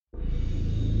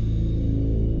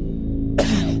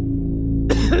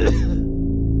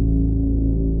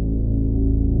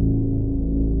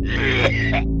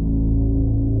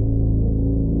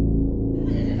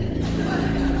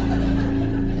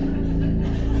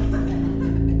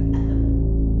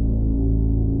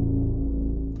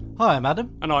Hi, I'm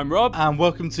Adam. And I'm Rob. And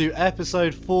welcome to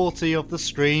episode 40 of the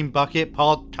Stream Bucket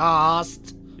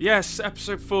Podcast. Yes,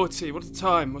 episode 40. What a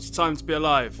time. What a time to be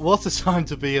alive. What a time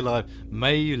to be alive.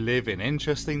 May you live in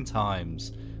interesting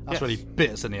times. That's Yes. really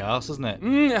bit us in the arse, isn't it?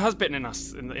 It has bitten in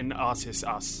us, in artist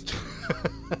us.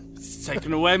 It's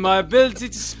taken away my ability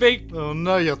to speak. Oh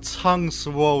no, your tongue's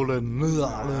swollen.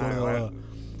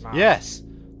 Yes,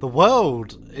 the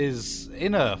world is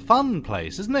in a fun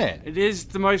place, isn't it? It is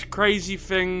the most crazy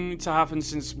thing to happen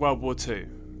since World War II.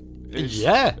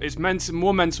 Yeah. It's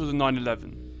more mental than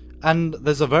 9/11. And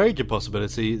there's a very good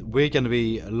possibility we're going to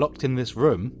be locked in this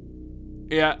room,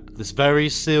 Yeah. this very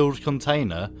sealed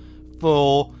container,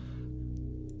 for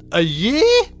a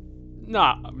year?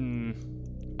 Nah.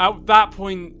 At that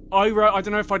point, I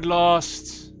don't know if I'd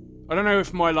last. I don't know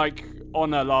if my,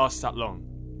 honour lasts that long.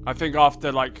 I think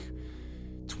after,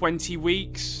 20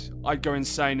 weeks, I'd go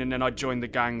insane and then I'd join the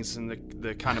gangs and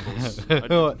the cannibals.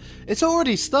 It's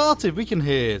already started. We can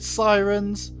hear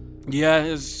sirens. Yeah,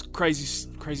 there's crazy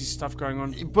stuff going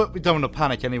on. But we don't want to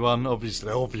panic anyone,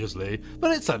 obviously.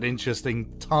 But it's an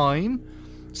interesting time.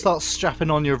 Start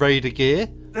strapping on your Raider gear.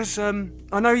 There's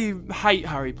I know you hate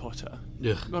Harry Potter.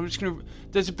 Ugh. I'm just gonna.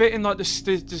 There's a bit in the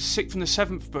 6th and the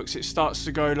 7th books. It starts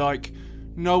to go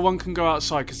no one can go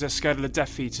outside because they're scared of the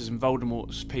Death Eaters and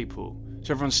Voldemort's people.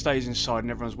 So everyone stays inside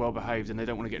and everyone's well behaved and they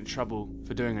don't want to get in trouble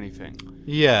for doing anything.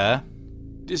 Yeah.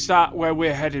 Is that where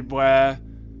we're headed? Where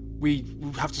we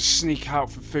have to sneak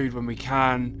out for food when we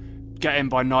can, get in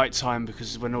by night time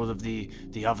because when all of the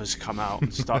others come out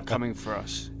and start coming for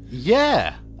us.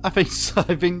 Yeah, I think so.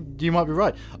 I think you might be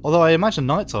right. Although I imagine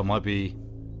nighttime might be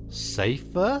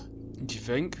safer. Do you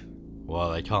think?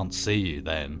 Well, they can't see you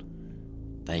then.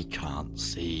 They can't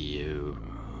see you.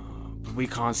 But we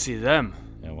can't see them.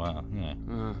 Yeah, well, yeah.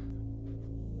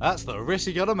 That's the risk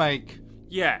you gotta make.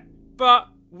 Yeah, but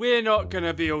we're not going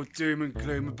to be all doom and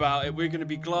gloom about it. We're going to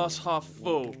be glass half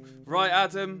full. Right,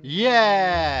 Adam?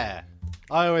 Yeah!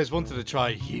 I always wanted to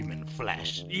try human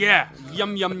flesh. Yeah,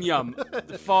 yum, yum, yum.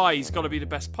 The thigh's got to be the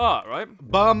best part, right?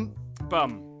 Bum.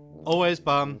 Bum. Always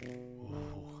bum.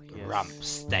 Yes. Rump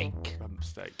steak. Rump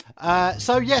steak.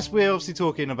 So yes, we're obviously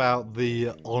talking about the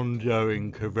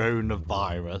ongoing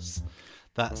coronavirus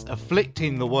that's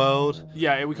afflicting the world.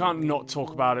 Yeah, we can't not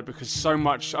talk about it because so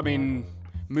much,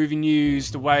 movie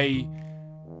news, the way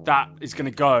that is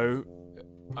going to go,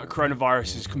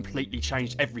 coronavirus has completely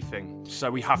changed everything.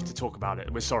 So we have to talk about it.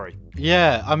 We're sorry.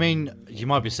 Yeah, you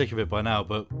might be sick of it by now,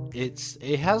 but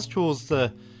it has caused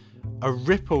a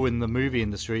ripple in the movie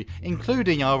industry,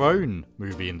 including our own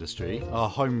movie industry, our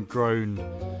homegrown.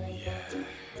 Yeah.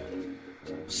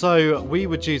 So we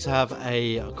were due to have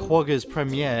a Quaggers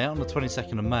premiere on the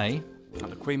 22nd of May. At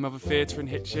the Queen Mother Theatre in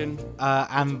Hitchin.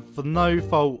 And for no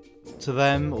fault to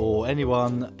them or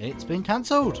anyone, it's been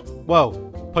cancelled. Well,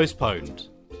 postponed.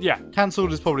 Yeah.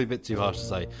 Cancelled is probably a bit too harsh to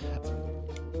say.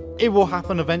 It will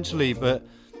happen eventually, but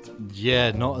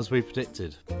yeah, not as we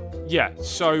predicted. Yeah,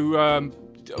 so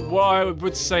what I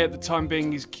would say at the time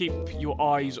being is keep your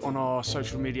eyes on our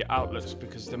social media outlets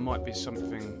because there might be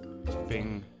something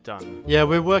being done. Yeah,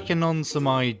 we're working on some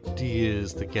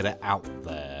ideas to get it out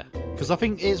there. Because I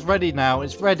think it's ready now.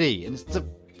 It's ready. And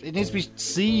it needs to be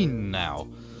seen now.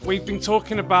 We've been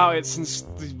talking about it since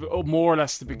more or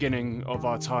less the beginning of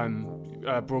our time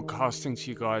broadcasting to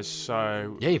you guys.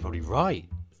 So Yeah, you're probably right.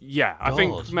 yeah, I God.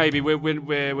 think maybe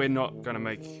we're not going to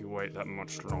make you wait that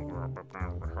much longer.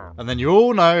 And then you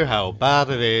all know how bad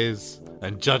it is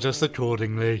and judge us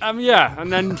accordingly. Yeah,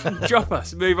 and then drop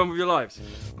us, move on with your lives.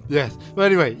 Yes. But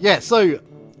anyway, yeah, so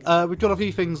we've got a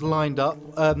few things lined up.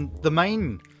 The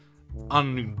main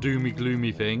undoomy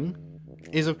gloomy thing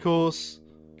is, of course,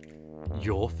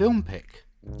 your film pick.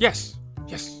 Yes.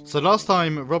 So last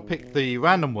time Rob picked the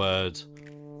random word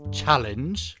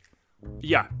challenge.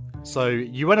 Yeah. So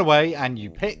you went away and you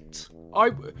picked.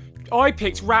 I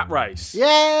picked Rat Race.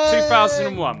 Yeah.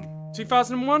 2001.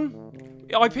 2001?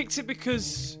 I picked it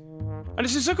because... And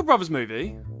it's a Zucker Brothers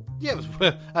movie. Yeah,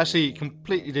 actually,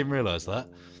 completely didn't realise that.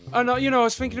 And, I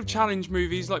was thinking of challenge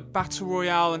movies like Battle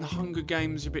Royale and Hunger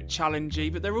Games are a bit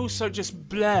challengey, but they're also just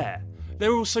Blair.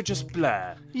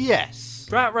 Yes.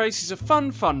 Rat Race is a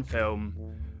fun film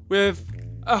with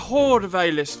a horde of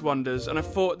A-list wonders, and I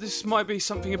thought this might be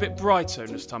something a bit brighter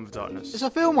in this time of darkness. It's a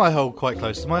film I hold quite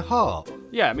close to my heart.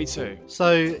 Yeah, me too.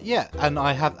 So, yeah, and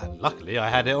luckily I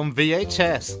had it on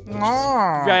VHS.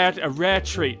 A rare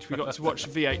treat. We got to watch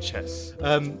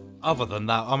VHS. Other than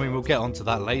that, we'll get onto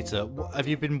that later. Have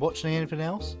you been watching anything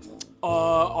else?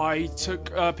 I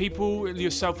took people,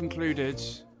 yourself included,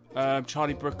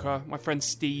 Charlie Brooker, my friend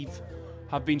Steve,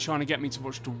 have been trying to get me to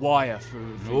watch The Wire for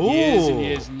Ooh. years and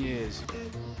years and years.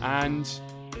 And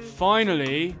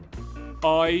finally,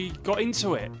 I got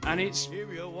into it, and it's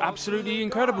absolutely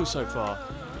incredible so far.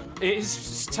 It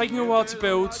is taking a while to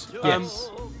build, Yes.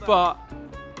 but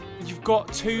you've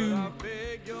got two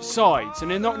sides,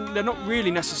 and they're not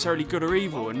really necessarily good or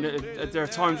evil. And there are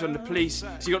times when the police,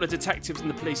 so you've got the detectives and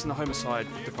the police and the homicide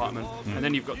department, and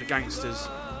then you've got the gangsters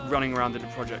running around in the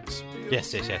projects.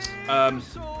 Yes.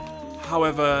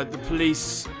 However, the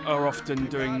police are often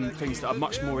doing things that are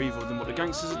much more evil than what the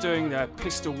gangsters are doing. They're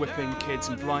pistol whipping kids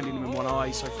and blinding them in one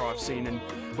eye, so far I've seen, and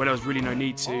where there was really no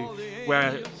need to.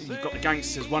 Where you've got the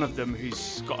gangsters, one of them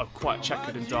who's got a quite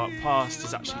checkered and dark past,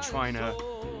 is actually trying to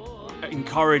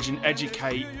encourage and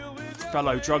educate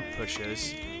fellow drug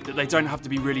pushers that they don't have to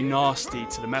be really nasty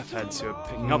to the meth heads who are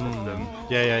picking up on them.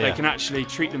 Yeah. They can actually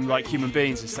treat them like human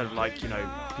beings instead of like,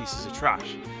 pieces of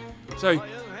trash. So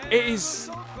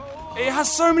it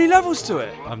has so many levels to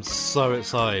it. I'm so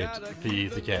excited for you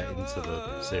to get into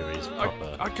the series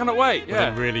proper. I cannot wait. When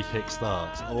Yeah. it really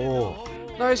kickstarts. Oh,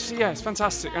 No, it's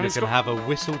fantastic. And you're it's going to got, have a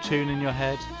whistle tune in your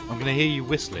head. I'm going to hear you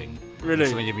whistling. Really?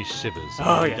 It's going to give me shivers. Oh,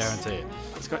 I yes. guarantee it.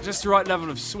 it's got just the right level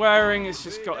of swearing.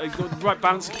 It's got the right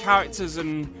balance of characters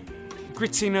and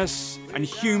grittiness and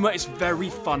humour. It's very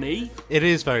funny. It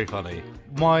is very funny.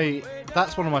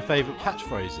 That's one of my favourite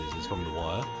catchphrases is from The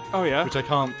Wire, Oh yeah. which I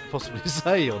can't possibly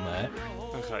say on there.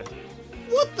 Okay.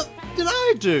 What the did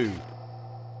I do?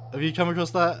 Have you come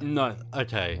across that? No.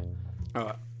 Okay. All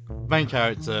right. Main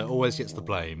character always gets the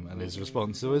blame, and his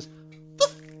response is, "What the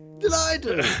did I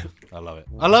do?" I love it.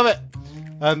 I love it.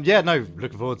 Yeah, no,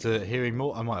 looking forward to hearing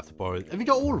more. I might have to borrow. Have you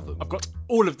got all of them? I've got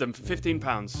all of them for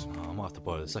 £15. Oh, I might have to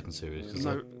borrow the second series because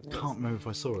No. I can't remember if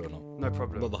I saw it or not. No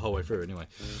problem. Not the whole way through, anyway.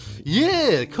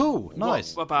 Yeah, cool,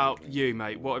 nice. What about you,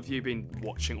 mate? What have you been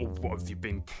watching, or what have you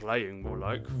been playing, more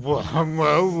like?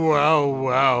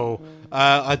 Wow.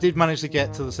 I did manage to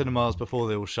get to the cinemas before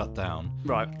they all shut down.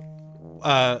 Right.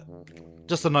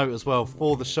 Just a note as well,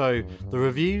 for the show, the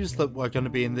reviews that were going to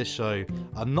be in this show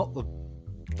are not the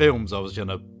films I was going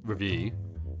to review,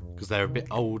 because they're a bit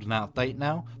old and out of date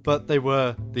now, but they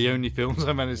were the only films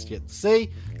I managed to get to see,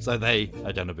 so they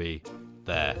are going to be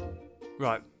there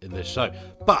Right. in this show.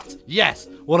 But, yes,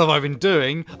 what have I been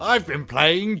doing? I've been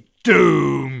playing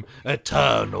Doom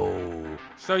Eternal.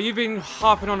 So you've been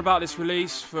harping on about this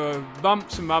release for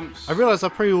months and months. I realised I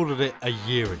pre-ordered it a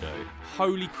year ago.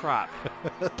 Holy crap.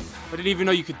 I didn't even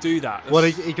know you could do that. Well,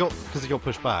 it got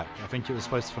pushed back. I think it was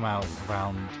supposed to come out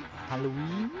around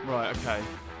Halloween Right, okay.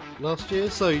 last year.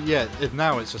 So yeah,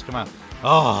 now it's just come out.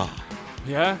 Oh,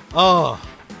 Yeah?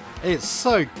 it's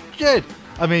so good.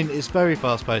 I mean, it's very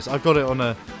fast paced. I've got it on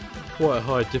quite a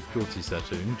high difficulty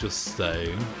setting, just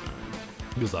saying,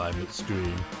 because I'm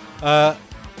extreme.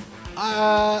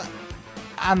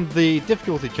 And the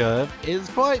difficulty curve is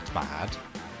quite bad.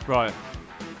 Right.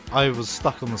 I was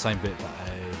stuck on the same bit for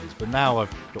ages, but now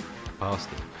I've got past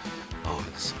it. Oh,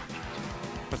 it's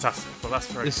Fantastic. Well, that's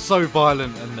very... It's so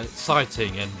violent and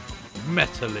exciting and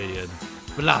metally and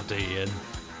bloody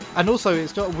and also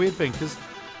it's got a weird thing because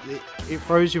it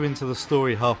throws you into the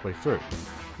story halfway through.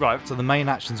 Right. So the main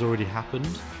action's already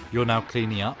happened. You're now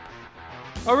cleaning up.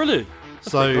 Oh, really? That's pretty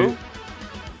So cool.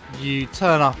 you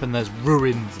turn up and there's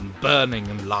ruins and burning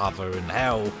and lava and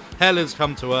hell. Hell has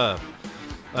come to Earth.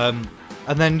 And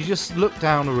then you just look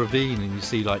down a ravine and you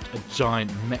see like a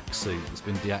giant mech suit that's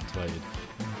been deactivated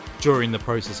during the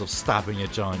process of stabbing a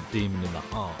giant demon in the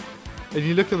heart. And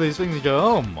you look at these things and go,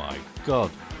 oh my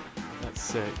god. That's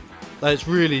sick. It's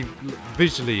really,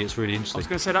 visually it's really I interesting. was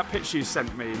going to say, that picture you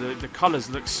sent me, the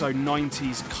colours look so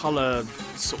 90s colour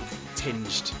sort of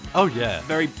tinged. Oh yeah.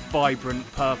 Very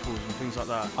vibrant purples and things like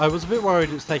that. I was a bit worried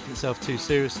it was taking itself too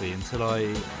seriously until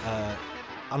I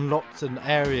unlocked an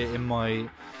area in my...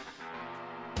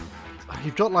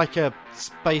 You've got like a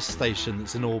space station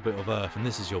that's in orbit of Earth, and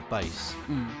this is your base.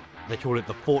 They call it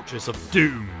the Fortress of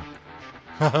Doom.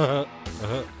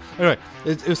 Anyway,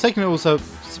 it was taking it also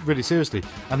really seriously,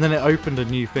 and then it opened a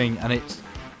new thing, and it's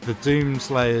the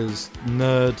Doomslayer's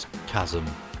Nerd Chasm.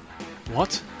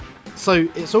 What? So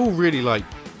it's all really like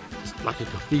a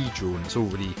cathedral, and it's all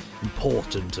really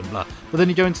important and blah. But then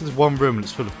you go into this one room, and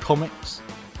it's full of comics.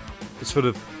 It's full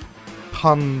of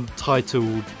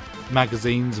pun-titled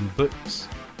magazines and books.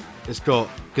 It's got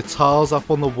guitars up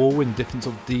on the wall in different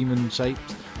sort of demon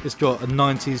shapes. It's got a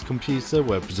 90s computer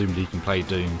where presumably you can play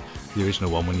Doom, the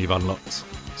original one, when you've unlocked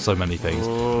so many things.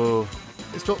 Oh.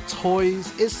 It's got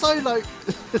toys. It's so like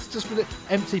it's just really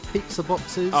empty pizza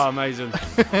boxes. Oh, amazing.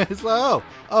 It's like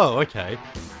oh okay.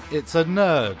 It's a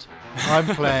nerd. I'm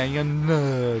playing a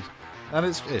nerd, and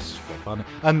it's just quite funny.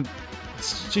 And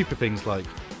stupid things like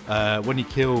when you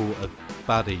kill a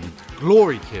baddie,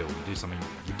 glory kill, you do something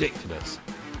ridiculous,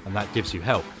 and that gives you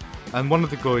health. And one of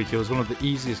the glory kills, one of the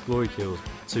easiest glory kills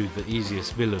to the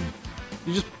easiest villain,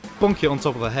 you just bonk it on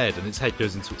top of the head, and its head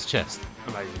goes into its chest.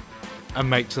 Amazing. And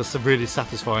makes us a really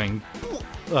satisfying.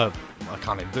 I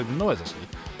can't even do the noise actually.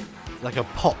 Like a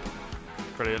pop.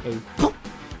 Brilliant.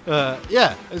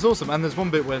 Yeah, it's awesome. And there's one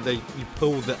bit where you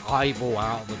pull the eyeball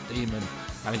out of the demon,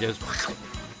 and it goes.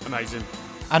 Amazing.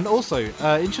 And also,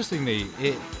 interestingly,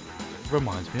 it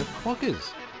reminds me of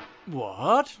Quaggers.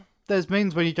 What? There's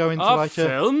means when you go into A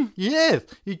film? Yeah,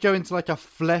 you go into like a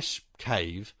flesh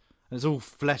cave, and it's all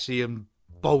fleshy and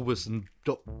bulbous and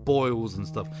got boils and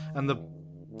stuff, and the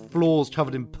floor's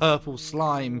covered in purple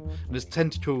slime, and there's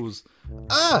tentacles.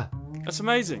 That's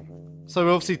amazing. So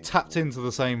we're obviously tapped into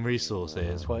the same resource here.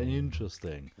 It's quite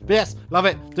interesting. But yes, love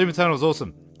it. Doom Eternal's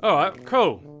awesome. Alright,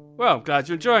 cool. Well, glad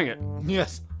you're enjoying it.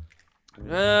 Yes.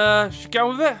 Should we get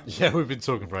on with it? Yeah, we've been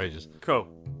talking for ages. Cool.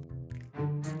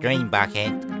 Green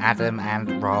Bucket, Adam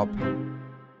and Rob.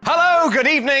 Hello, good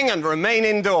evening, and remain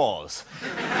indoors.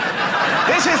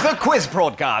 This is the quiz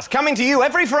broadcast, coming to you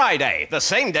every Friday, the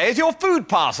same day as your food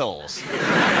parcels.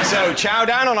 So chow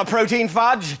down on a protein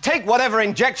fudge, take whatever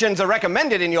injections are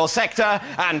recommended in your sector,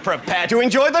 and prepare to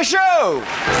enjoy the show.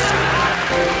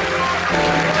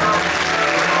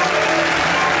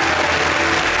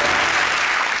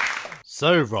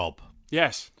 So, Rob,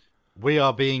 Yes. we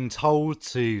are being told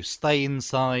to stay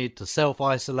inside, to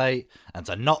self-isolate, and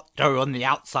to not go on the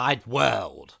outside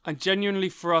world. And genuinely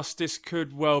for us, this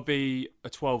could well be a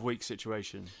 12-week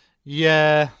situation.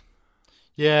 Yeah,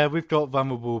 we've got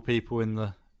vulnerable people in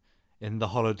the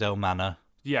Hollowdale Manor.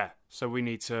 Yeah, so we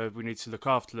need to look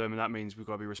after them, and that means we've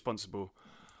got to be responsible.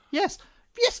 Yes,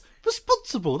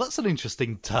 responsible. That's an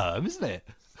interesting term, isn't it?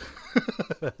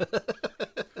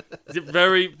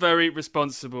 Very, very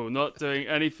responsible. Not doing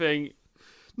anything.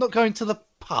 Not going to the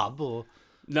pub or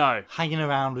No, hanging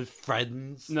around with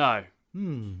friends. no.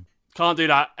 Can't do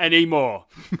that anymore.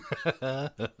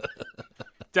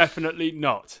 Definitely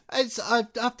not. I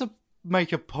have to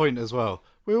make a point as well.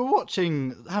 We were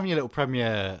having a little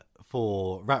premiere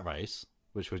for Rat Race,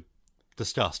 which we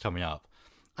discussed coming up,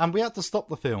 and we had to stop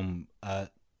the film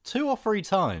 2 or 3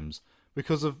 times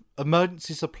because of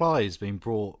emergency supplies being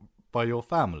brought by your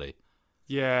family.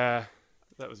 Yeah,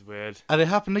 that was weird. And it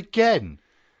happened again.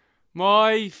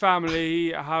 My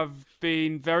family have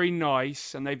been very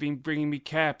nice, and they've been bringing me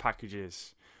care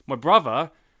packages. My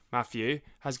brother, Matthew,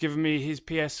 has given me his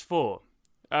PS4,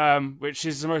 which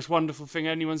is the most wonderful thing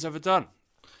anyone's ever done.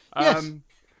 Yes.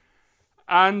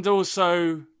 And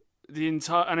also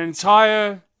an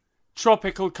entire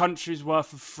tropical country's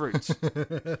worth of fruit.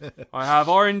 I have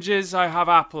oranges, I have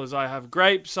apples, I have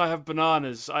grapes, I have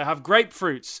bananas, I have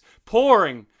grapefruits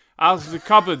pouring out of the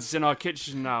cupboards in our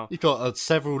kitchen now. You've got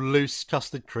several loose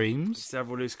custard creams,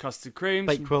 Several loose custard creams.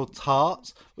 Bakewell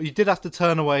tarts. Well, you did have to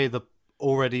turn away the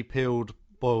already peeled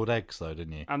boiled eggs, though,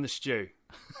 didn't you? And the stew.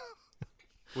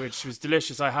 Which was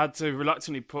delicious. I had to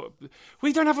reluctantly put...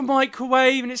 We don't have a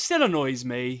microwave, and it still annoys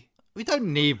me. We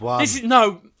don't need one. This is...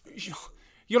 No.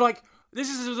 You're like... This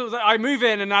is... I move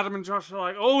in, and Adam and Josh are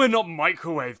like, oh, we're not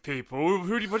microwave people.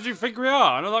 What do you think we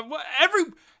are? And I'm like, what?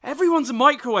 Everyone's a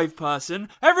microwave person.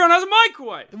 Everyone has a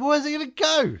microwave. Where's it going to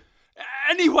go?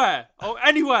 Anywhere. Oh,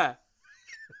 anywhere.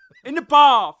 In the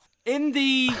bath. In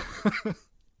the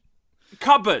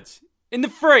cupboard. In the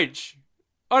fridge.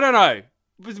 I don't know.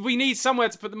 But we need somewhere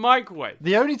to put the microwave.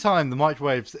 The only time the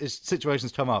microwave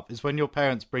situations come up is when your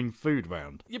parents bring food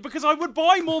round. Yeah, because I would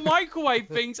buy more microwave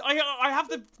things. I have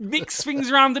to mix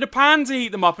things around in a pan to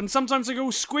heat them up, and sometimes they go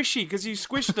all squishy because you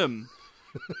squish them.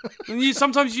 And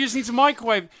sometimes you just need to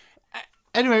microwave.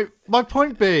 Anyway, my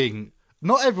point being,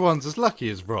 not everyone's as lucky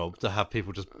as Rob to have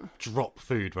people just drop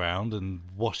food round and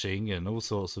washing and all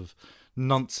sorts of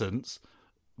nonsense.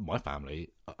 My family,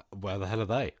 where the hell are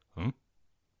they?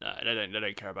 No, they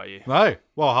don't care about you. No.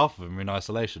 Well, half of them are in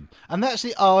isolation. And they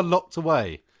actually are locked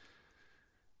away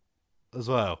as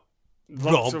well.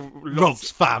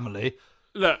 Rob's family.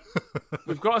 Look,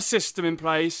 we've got a system in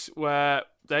place where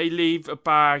they leave a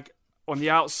bag on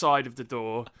the outside of the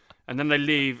door, and then they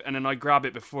leave, and then I grab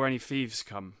it before any thieves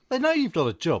come. They know you've got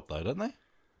a job, though, don't they?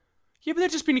 Yeah, but they've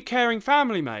just been a caring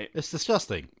family, mate. It's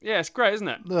disgusting. Yeah, it's great, isn't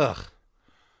it? Ugh.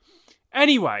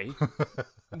 Anyway,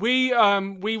 we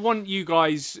want you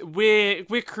guys. We're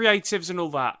creatives and all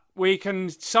that. We can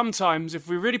sometimes, if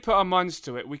we really put our minds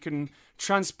to it, we can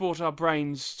transport our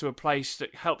brains to a place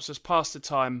that helps us pass the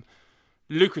time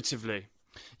lucratively.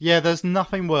 Yeah, there's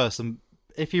nothing worse than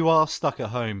if you are stuck at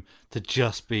home to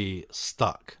just be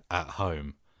stuck at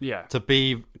home. Yeah. To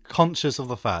be conscious of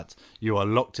the fact you are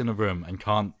locked in a room and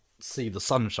can't see the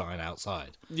sunshine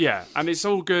outside. Yeah, and it's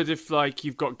all good if like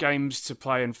you've got games to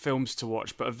play and films to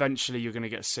watch, but eventually you're going to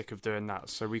get sick of doing that.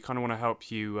 So we kind of want to help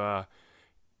you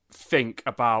think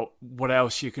about what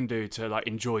else you can do to like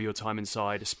enjoy your time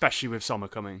inside, especially with summer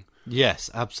coming. Yes,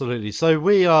 absolutely. So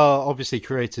we are obviously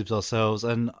creatives ourselves,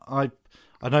 and I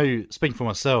know, speaking for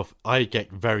myself, I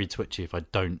get very twitchy if I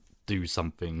don't do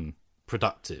something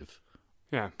productive.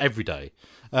 Yeah. Every day.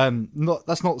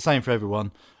 That's not the same for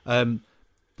everyone.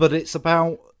 But it's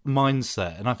about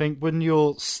mindset. And I think when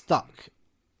you're stuck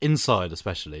inside,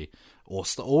 especially,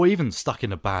 or even stuck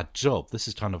in a bad job, this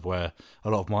is kind of where a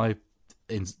lot of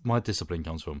my discipline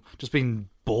comes from. Just being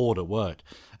bored at work.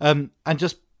 And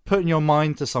just putting your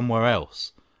mind to somewhere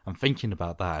else and thinking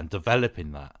about that and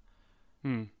developing that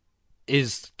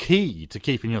is key to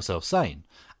keeping yourself sane.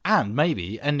 And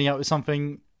maybe ending up with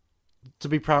something to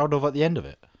be proud of at the end of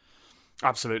it.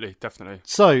 Absolutely, definitely.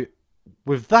 So,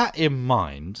 with that in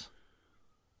mind,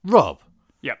 Rob,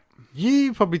 Yep.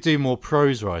 you probably do more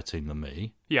prose writing than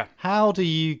me. Yeah. How do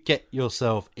you get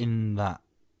yourself in that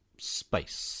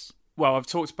space? Well, I've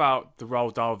talked about the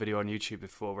Roald Dahl video on YouTube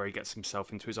before, where he gets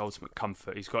himself into his ultimate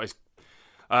comfort. He's got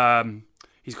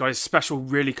his special,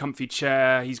 really comfy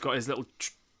chair. He's got his little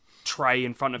tray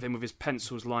in front of him with his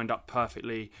pencils lined up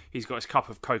perfectly. He's got his cup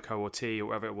of cocoa or tea or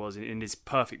whatever it was in his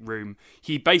perfect room.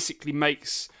 He basically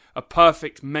makes a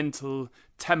perfect mental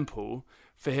temple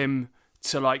for him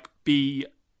to like be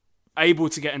able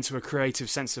to get into a creative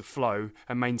sense of flow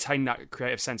and maintain that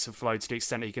creative sense of flow to the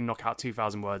extent that he can knock out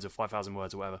 2,000 words or 5,000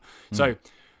 words or whatever. So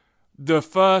the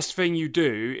first thing you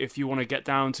do if you want to get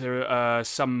down to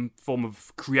some form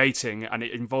of creating, and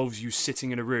it involves you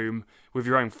sitting in a room with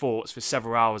your own thoughts for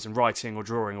several hours and writing or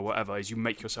drawing or whatever, is you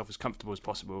make yourself as comfortable as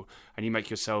possible, and you make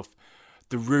yourself,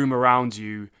 the room around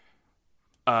you,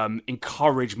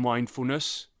 encourage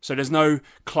mindfulness. So there's no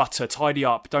clutter. Tidy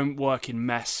up. Don't work in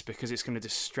mess because it's going to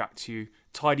distract you.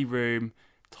 Tidy room,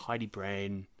 tidy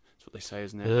brain. That's what they say,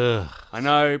 isn't it? Ugh. I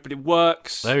know, but it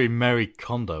works. Very Mary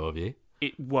Kondo of you.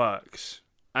 It works.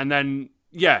 And then,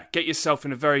 yeah, get yourself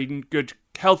in a very good,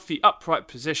 healthy, upright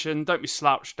position. Don't be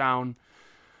slouched down.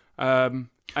 And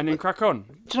then crack on.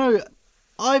 Do you know,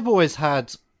 I've always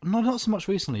had, not so much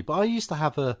recently, but I used to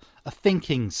have a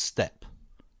thinking step.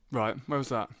 Right, where was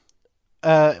that?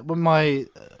 When my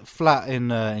flat in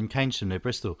Keynsham near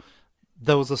Bristol,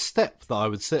 there was a step that I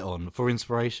would sit on for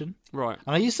inspiration. Right.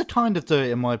 And I used to kind of do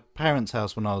it in my parents'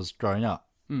 house when I was growing up.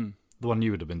 The one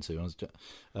you would have been to when I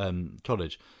was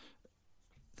college.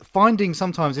 Finding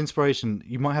sometimes inspiration,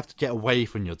 you might have to get away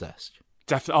from your desk.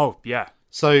 Definitely. Oh, yeah.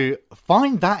 So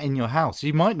find that in your house.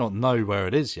 You might not know where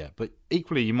it is yet, but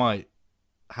equally you might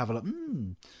have a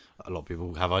lot of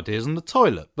people have ideas on the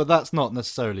toilet, but that's not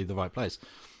necessarily the right place.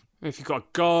 If you've got a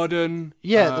garden.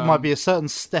 Yeah, there might be a certain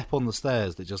step on the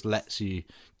stairs that just lets you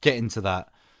get into that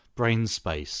brain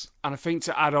space. And I think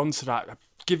to add on to that,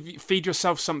 feed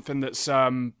yourself something that's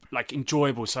like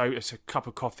enjoyable. So it's a cup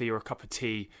of coffee or a cup of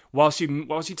tea. Whilst you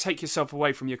take yourself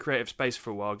away from your creative space for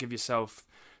a while, give yourself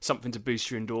something to boost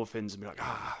your endorphins and be like,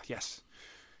 yes,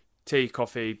 tea,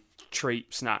 coffee,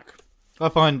 treat, snack. I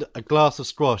find a glass of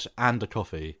squash and a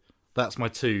coffee. That's my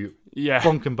two. Yeah.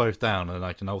 Bonk them both down and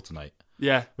I can alternate.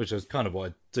 Yeah. Which is kind of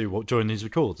what I do during these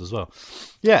records as well.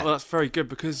 Yeah. Well, that's very good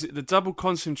because the double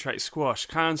concentrate squash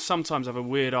can sometimes have a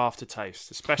weird aftertaste,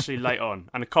 especially late on.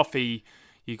 And a coffee,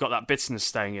 you've got that bitterness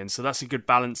staying in. So that's a good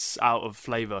balance out of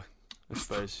flavour, I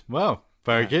suppose. Well,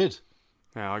 very good.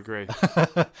 Yeah, I agree.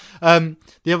 The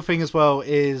other thing as well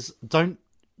is don't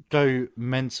go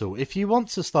mental. If you want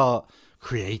to start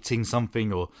creating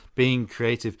something or being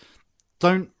creative,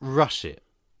 don't rush it.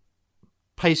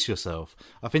 Pace yourself.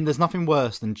 I think there's nothing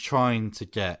worse than trying to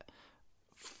get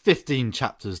 15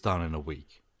 chapters done in a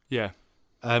week. Yeah.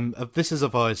 This is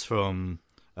advice from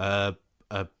a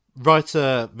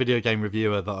writer, video game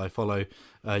reviewer that I follow,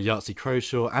 Yahtzee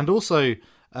Croshaw, and also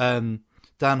Dan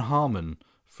Harmon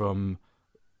from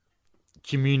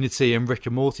Community and Rick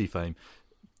and Morty fame.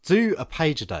 Do a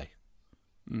page a day.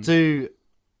 Do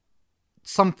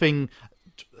something.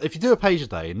 If you do a page a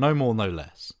day, no more, no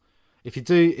less. If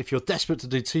you're desperate to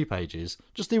do 2 pages,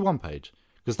 just do 1 page.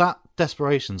 Because that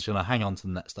desperation's going to hang on to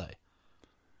the next day.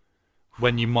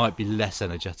 When you might be less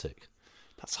energetic.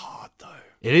 That's hard, though.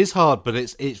 It is hard, but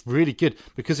it's really good.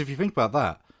 Because if you think about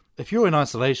that, if you're in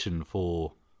isolation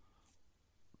for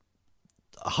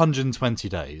 120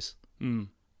 days,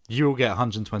 you'll get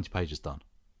 120 pages done.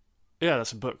 Yeah,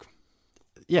 that's a book.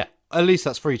 Yeah, at least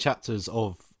that's 3 chapters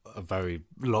of a very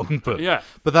long book. Yeah.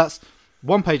 But that's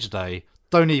 1 page a day.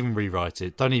 Don't even rewrite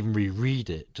it. Don't even reread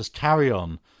it. Just carry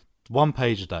on. 1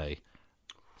 page a day.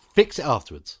 Fix it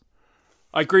afterwards.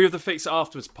 I agree with the fix it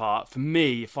afterwards part. For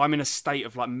me, if I'm in a state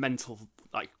of like mental,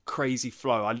 like crazy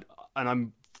flow,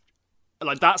 I'm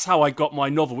like, that's how I got my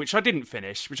novel, which I didn't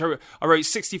finish. Which I wrote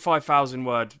 65,000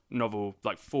 word novel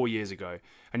like 4 years ago,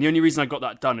 and the only reason I got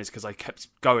that done is because I kept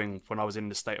going when I was in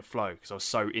the state of flow because I was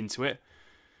so into it.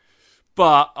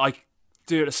 But I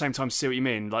do at the same time see what you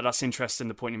mean. Like, that's interesting,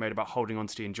 the point you made about holding on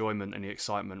to the enjoyment and the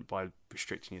excitement by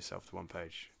restricting yourself to 1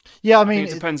 page. Yeah, I I mean,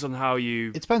 think it depends on how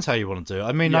you. It depends how you want to do it.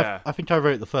 I mean, Yeah. I think I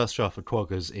wrote the first draft of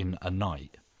Quaggers in a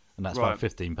night, and that's Right. about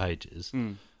 15 pages.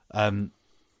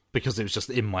 Because it was just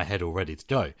in my head all ready to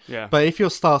go. Yeah. But if you're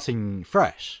starting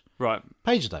fresh, Right.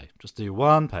 page a day, just do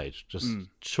 1 page, just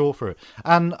chore through it.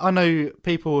 And I know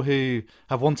people who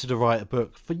have wanted to write a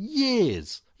book for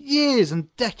years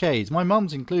and decades, my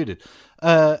mum's included.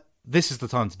 This is the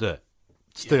time to do it.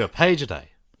 Just do a page a day.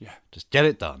 Yeah. Just get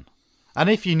it done. And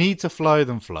if you need to flow,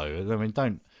 then flow. I mean,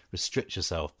 don't restrict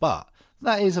yourself. But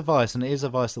that is advice, and it is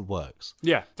advice that works.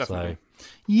 Yeah, definitely. So,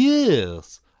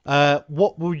 yes.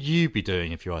 What will you be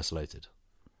doing if you're isolated?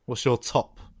 What's your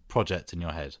top project in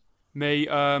your head? Me,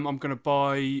 I'm gonna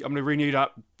renew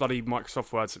that bloody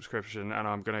Microsoft Word subscription, and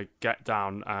I'm gonna get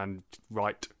down and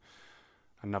write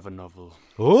another novel.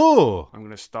 Oh, I'm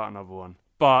gonna start another one.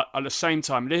 But at the same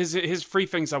time, here's 3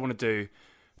 things I want to do.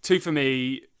 2 for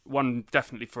me, 1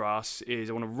 definitely for us, is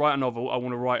I want to write a novel, I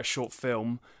want to write a short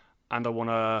film, and I want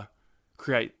to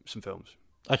create some films.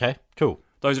 okay, cool.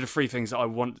 Those are the 3 things that I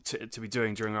want to be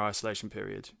doing during our isolation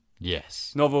period.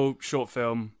 Yes. Novel, short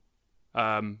film,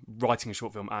 writing a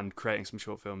short film, and creating some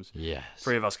short films. Yes.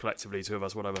 3 of us collectively, 2 of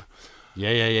us, whatever.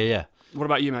 Yeah. What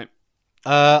about you, mate?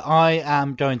 I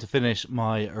am going to finish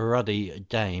my Ruddy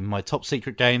game, my top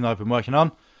secret game that I've been working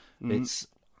on. It's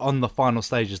on the final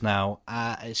stages now.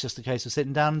 It's just a case of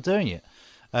sitting down and doing it.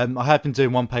 I have been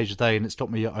doing 1 page a day, and it's got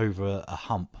me over a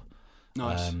hump.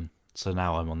 Nice. So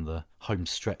now I'm on the home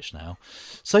stretch now.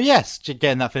 So yes,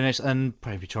 getting that finished, and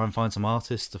maybe try and find some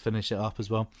artists to finish it up as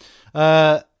well.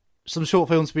 Some short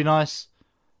films would be nice.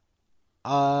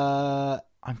 I'm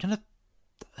going to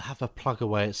have a plug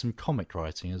away at some comic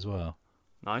writing as well.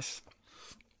 Nice.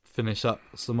 Finish up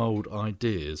some old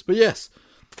ideas. But yes,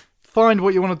 find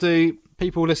what you want to do,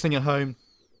 people listening at home,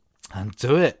 and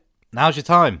do it. Now's your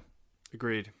time.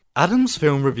 Agreed. Adam's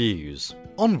Film Reviews.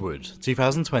 Onward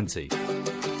 2020.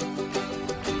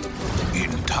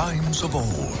 In times of old,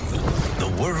 the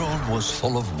world was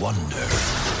full of wonder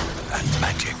and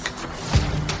magic.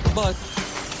 But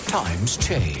times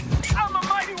change. I'm a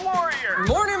mighty warrior.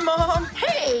 Morning, Mom.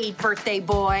 Hey, birthday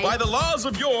boy. By the laws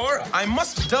of yore, I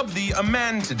must dub thee a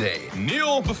man today.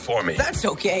 Kneel before me. That's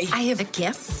okay. I have a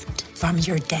gift from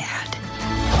your dad.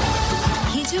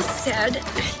 He just said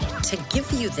to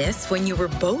give you this when you were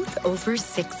both over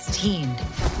 16.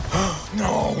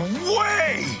 No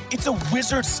way! It's a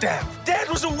wizard staff. Dad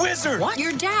was a wizard. What?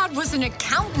 Your dad was an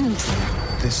accountant.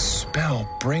 This spell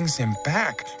brings him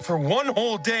back. For 1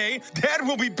 whole day, Dad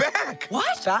will be back.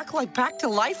 What? Back to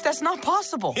life? That's not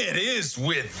possible. It is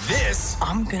with this.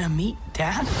 I'm gonna meet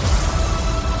Dad.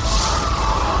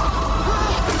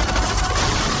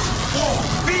 Whoa,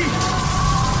 feet!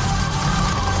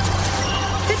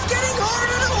 It's getting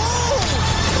harder to hold.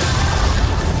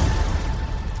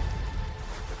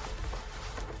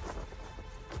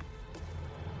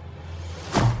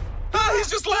 Ah, he's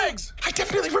just legs. I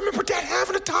definitely remember Dad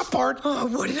having a top part. Oh,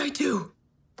 what did I do?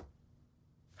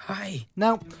 Hi.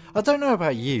 Now, I don't know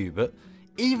about you, but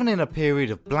even in a period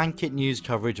of blanket news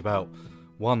coverage about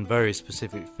one very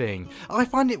specific thing, I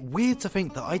find it weird to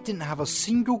think that I didn't have a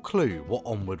single clue what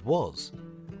Onward was.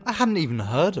 I hadn't even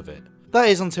heard of it. That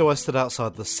is until I stood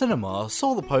outside the cinema,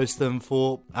 saw the poster and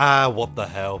thought, what the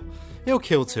hell, it'll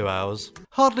kill 2 hours.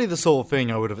 Hardly the sort of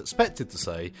thing I would have expected to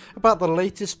say about the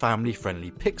latest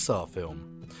family-friendly Pixar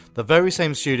film. The very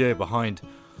same studio behind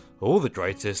all the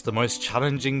greatest, the most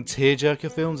challenging tearjerker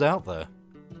films out there.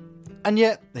 And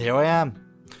yet, here I am.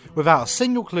 Without a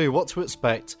single clue what to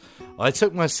expect, I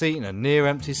took my seat in a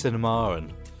near-empty cinema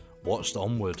and watched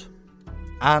Onward.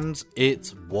 And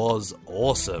it was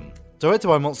awesome. Directed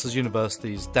by Monsters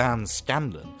University's Dan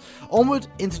Scanlon, Onward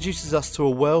introduces us to a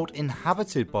world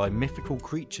inhabited by mythical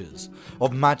creatures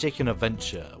of magic and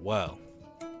adventure. Well,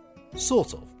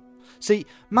 sort of. See,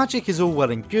 magic is all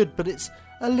well and good, but it's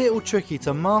a little tricky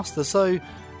to master, so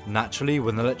naturally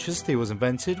when electricity was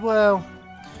invented, well,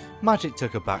 magic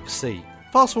took a back seat.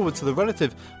 Fast forward to the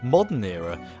relative modern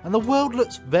era, and the world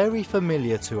looks very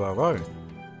familiar to our own.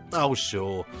 Oh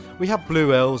sure, we have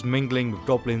blue elves mingling with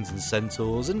goblins and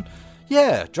centaurs, and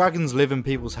Yeah, dragons live in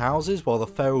people's houses while the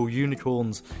feral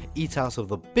unicorns eat out of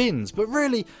the bins, but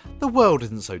really, the world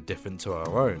isn't so different to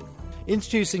our own.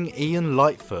 Introducing Ian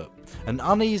Lightfoot, an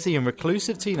uneasy and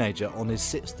reclusive teenager on his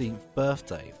 16th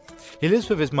birthday. He lives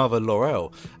with his mother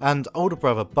Laurel and older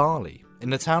brother Barley in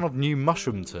the town of New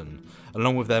Mushroomton,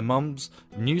 along with their mum's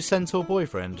new centaur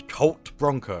boyfriend, Colt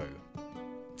Bronco.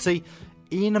 See,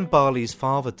 Ian and Barley's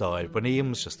father died when Ian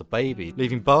was just a baby,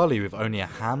 leaving Barley with only a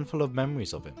handful of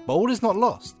memories of him. But all is not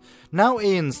lost. Now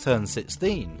Ian's turned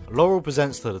 16, Laurel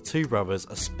presents to the two brothers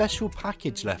a special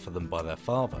package left for them by their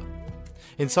father.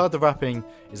 Inside the wrapping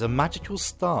is a magical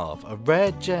staff, a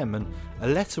rare gem, and a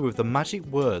letter with the magic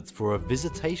words for a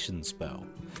visitation spell,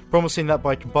 promising that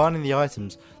by combining the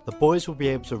items, the boys will be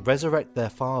able to resurrect their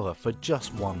father for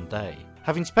just one day.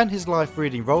 Having spent his life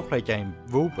reading roleplay game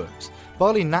rulebooks,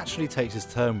 Barley naturally takes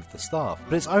his turn with the staff,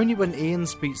 but it's only when Ian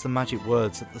speaks the magic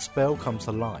words that the spell comes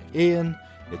to life. Ian,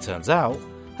 it turns out,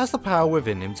 has the power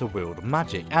within him to wield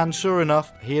magic, and sure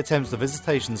enough, he attempts the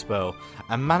visitation spell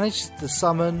and manages to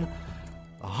summon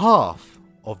half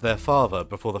of their father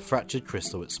before the fractured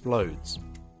crystal explodes.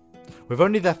 With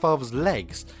only their father's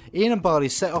legs, Ian and Barley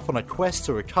set off on a quest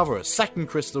to recover a second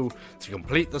crystal to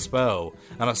complete the spell,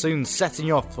 and are soon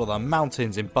setting off for the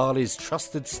mountains in Barley's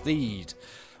trusted steed,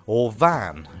 or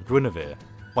van, Guinevere,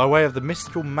 by way of the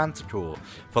mystical Manticore,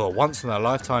 for the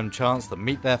once-in-a-lifetime chance to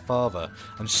meet their father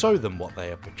and show them what they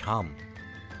have become.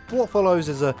 What follows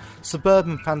is a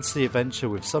suburban fantasy adventure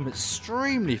with some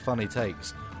extremely funny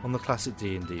takes on the classic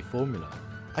D&D formula.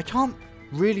 I can't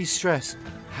really stress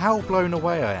how blown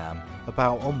away I am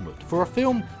about Onward. For a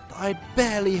film that I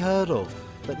barely heard of,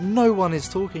 that no one is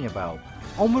talking about,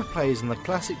 Onward plays in the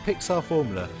classic Pixar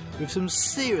formula with some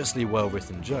seriously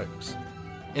well-written jokes.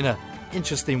 In an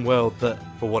interesting world that,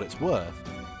 for what it's worth,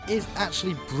 is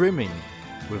actually brimming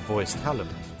with voice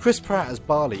talent. Chris Pratt as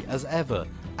Barley, as ever,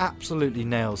 absolutely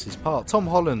nails his part. Tom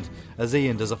Holland as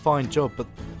Ian does a fine job, but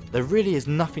there really is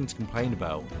nothing to complain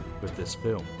about with this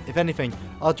film. If anything,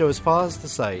 I'd go as far as to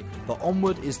say that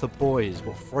Onward is the boys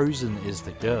what Frozen is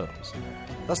the girls.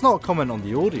 That's not a comment on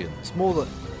the audience, more that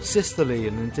sisterly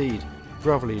and indeed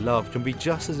brotherly love can be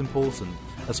just as important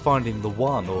as finding the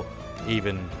one, or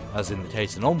even, as in the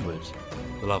case in Onward,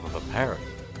 the love of a parent.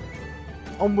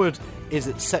 Onward is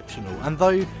exceptional, and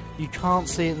though you can't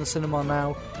see it in the cinema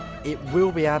now, it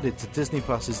will be added to Disney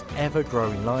Plus's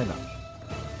ever-growing lineup.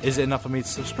 Is it enough for me to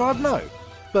subscribe? No,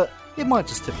 but it might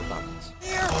just tip the balance.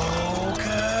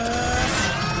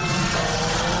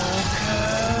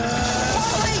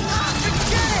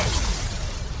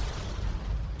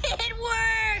 It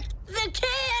worked! The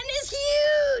can is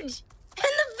huge!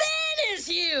 And the van is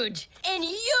huge! And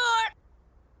you're...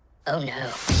 Oh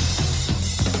no.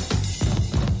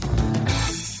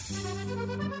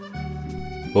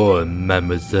 Oh,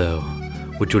 mademoiselle,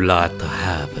 would you like to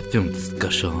have a film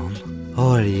discussion?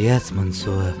 Oh, yes,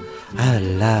 monsieur. I'd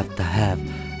love to have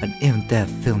an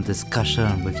in-depth film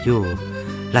discussion with you,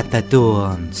 like they do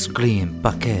on Screen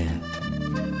Bucket.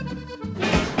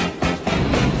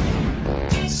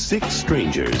 6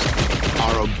 strangers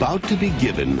are about to be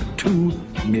given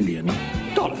 $2 million.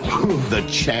 The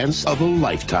chance of a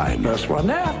lifetime. First one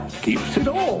there keeps it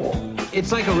all.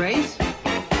 It's like a race?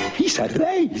 He said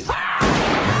race.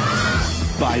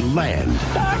 By land.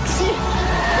 Taxi!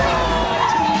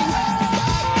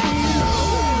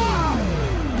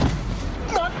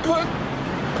 Not good.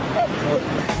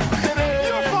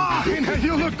 You're fine.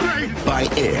 You look great. By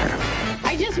air.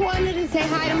 I just wanted to say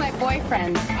hi to my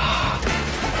boyfriend.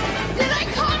 Did I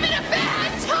come at a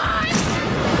bad time?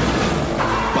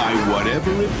 By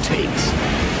whatever it takes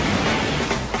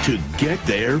to get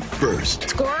there first.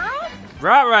 Squirrel?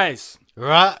 Rat Race.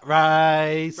 Rat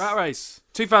Race. Rat Race.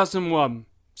 2001.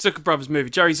 Zucker Brothers movie.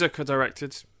 Jerry Zucker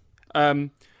directed.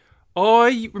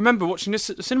 I remember watching this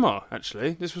at the cinema,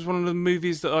 actually. This was one of the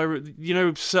movies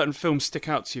that certain films stick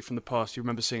out to you from the past. You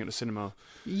remember seeing at the cinema.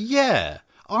 Yeah.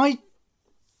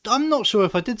 I'm not sure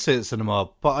if I did see it at the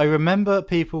cinema, but I remember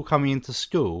people coming into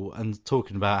school and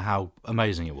talking about how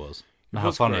amazing it was. And how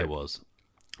funny it was.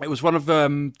 It was one of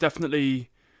definitely...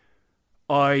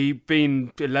 I'd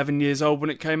been 11 years old when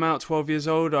it came out, 12 years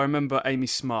old. I remember Amy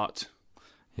Smart.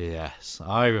 Yes,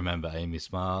 I remember Amy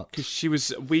Smart.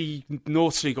 Because we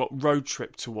naughtily got Road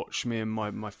Trip to watch, me and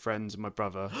my friends and my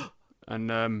brother. And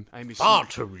Amy Far Smart.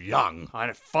 too young.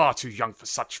 I'm far too young for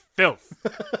such filth.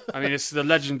 I mean, it's the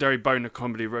legendary boner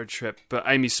comedy Road Trip, but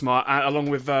Amy Smart, along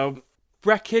with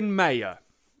Breckin Meyer.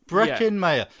 Breckin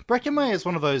Meyer. Breckin Meyer is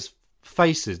one of those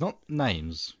faces, not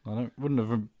names. Wouldn't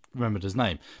have remembered his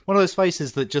name. One of those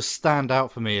faces that just stand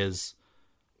out for me as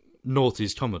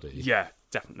noughties comedy. Yeah,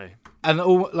 definitely. And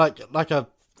all like a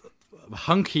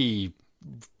hunky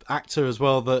actor as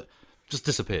well that just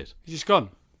disappeared. He's just gone.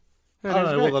 I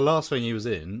don't know what the last thing he was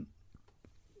in.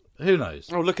 Who knows?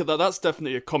 Oh, look at that. That's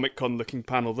definitely a Comic-Con looking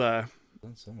panel there.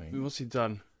 That's something. What's he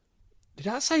done? Did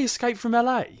that say Escape from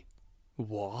LA?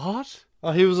 What?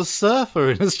 Oh, he was a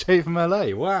surfer in Escape from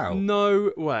LA. Wow.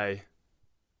 No way.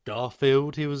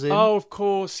 Garfield he was in. Oh, of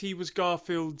course. He was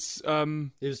Garfield's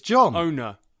It was John.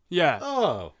 owner. Yeah.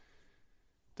 Oh.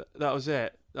 That was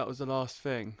it. That was the last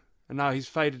thing. And now he's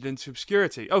faded into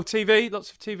obscurity. Oh, TV.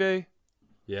 Lots of TV.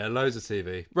 Yeah, loads of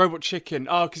TV. Robot Chicken.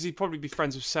 Oh, because he'd probably be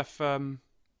friends with Seth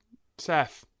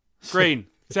Green.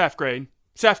 Seth Green.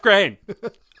 Seth Green.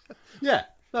 Yeah,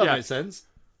 that makes sense.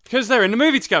 Because they're in the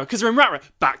movie together. Because they're in Rat Race.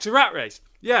 Back to Rat Race.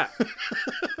 Yeah.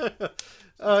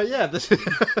 Yeah, this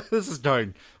is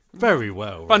going very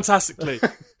well. Fantastically.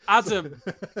 Adam,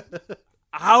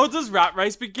 how does Rat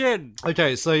Race begin?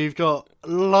 Okay, so you've got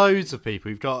loads of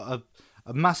people. You've got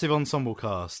a massive ensemble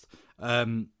cast.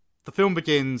 The film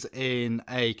begins in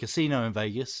a casino in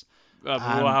Vegas. But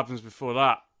what happens before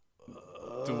that?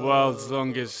 The world's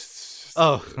longest...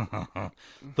 Oh,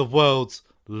 the world's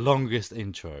longest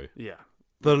intro. Yeah.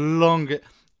 The longest...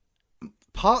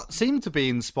 Part seemed to be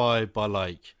inspired by,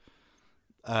 like,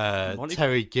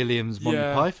 Terry Gilliam's Monty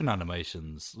Python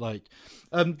animations. Like,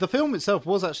 the film itself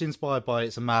was actually inspired by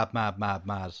It's a Mad, Mad, Mad,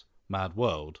 Mad, Mad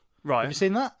World. Right. Have you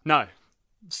seen that? No.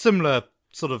 Similar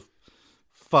sort of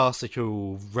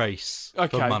farcical race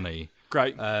for money.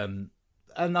 Great.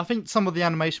 And I think some of the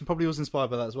animation probably was inspired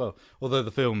by that as well, although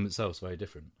the film itself is very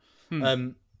different.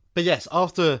 But yes,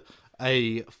 after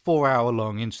a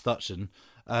 4-hour-long introduction,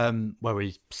 where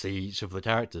we see each of the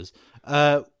characters,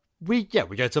 we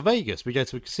go to Vegas. We go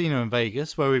to a casino in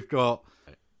Vegas where we've got...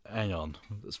 Hang on.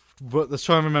 Let's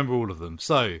try and remember all of them.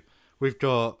 So, we've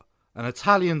got an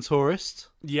Italian tourist,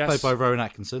 played by Rowan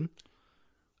Atkinson.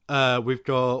 We've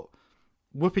got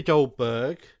Whoopi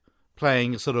Goldberg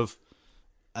playing a sort of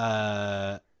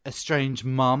estranged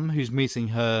mum who's meeting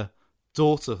her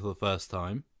daughter for the first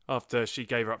time. After she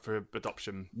gave her up for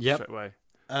adoption straight away.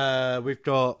 We've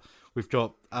got,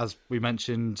 as we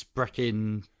mentioned,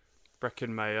 Breckin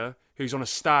Meyer, who's on a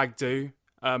stag do,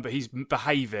 but he's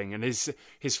behaving, and his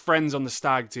friends on the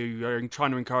stag do are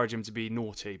trying to encourage him to be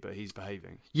naughty, but he's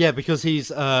behaving. Yeah, because he's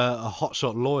a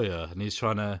hotshot lawyer, and he's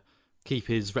trying to keep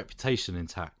his reputation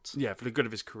intact. Yeah, for the good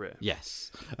of his career. Yes.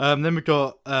 Then we've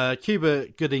got Cuba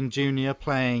Gooding Jr.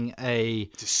 playing a...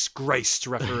 disgraced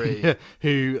referee.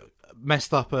 who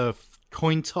messed up a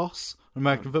coin toss in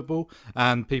American football,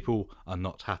 and people are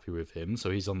not happy with him, so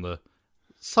he's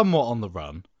somewhat on the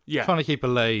run. Yeah. Trying to keep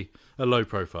a low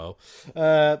profile.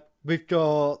 We've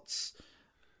got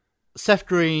Seth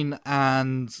Green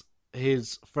and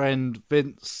his friend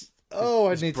Vince. Oh,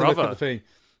 I need to look at the thing.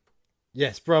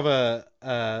 Yes, brother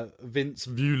Vince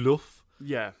Vuloff.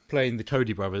 Yeah. Playing the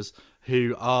Cody brothers,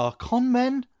 who are con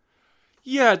men.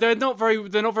 Yeah, they're not very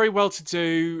well to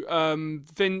do.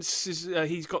 Vince is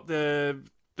he's got the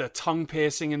tongue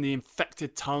piercing and the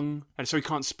infected tongue, and so he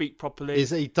can't speak properly.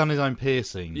 He's done his own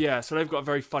piercing. Yeah, so they've got a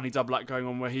very funny double act going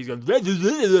on where he's going,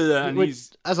 and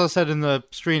he's, as I said in the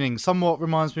screening, somewhat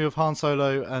reminds me of Han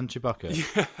Solo and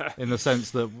Chewbacca, in the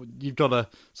sense that you've got a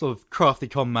sort of crafty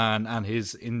con man and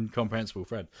his incomprehensible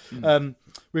friend.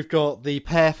 We've got the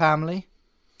Pear family.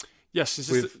 Yes, this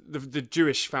is the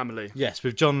Jewish family. Yes,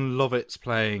 with John Lovitz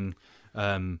playing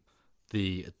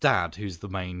the dad, who's the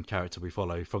main character we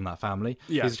follow from that family.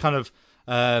 Yeah. He's a kind of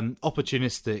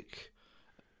opportunistic,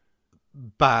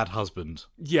 bad husband.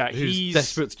 Yeah, who's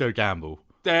desperate to go gamble.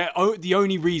 The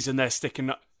only reason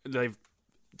they've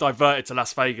diverted to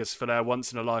Las Vegas for their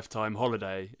once-in-a-lifetime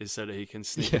holiday is so that he can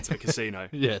sneak into the casino.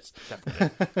 Yes.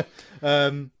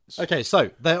 Definitely. Okay, so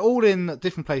they're all in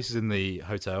different places in the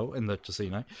hotel, in the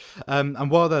casino.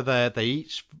 And while they're there, they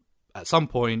each, at some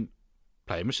point,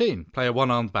 play a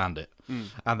one-armed bandit.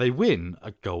 And they win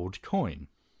a gold coin,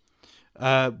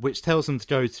 which tells them to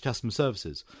go to customer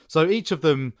services. So each of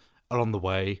them, along the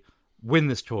way, win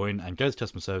this coin and go to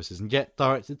customer services and get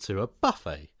directed to a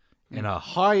buffet in a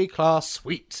high-class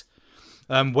suite,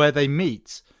 where they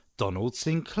meet Donald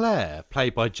Sinclair,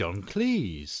 played by John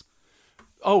Cleese.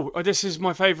 Oh, this is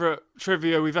my favourite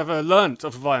trivia we've ever learnt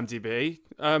off of IMDb.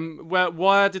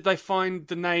 Where did they find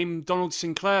the name Donald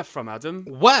Sinclair from, Adam?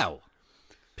 Well,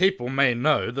 people may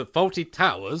know that Fawlty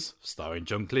Towers, starring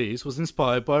John Cleese, was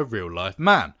inspired by a real-life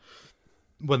man.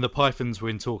 When the Pythons were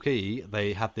in Torquay,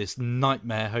 they had this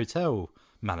nightmare hotel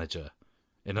manager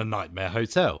in a nightmare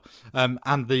hotel.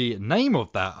 And the name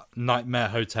of that nightmare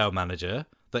hotel manager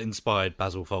that inspired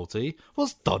Basil Fawlty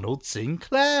was Donald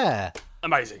Sinclair.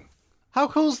 Amazing. How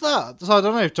cool's that? So I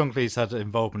don't know if John Cleese had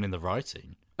involvement in the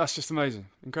writing. That's just amazing.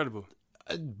 Incredible.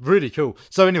 Really cool.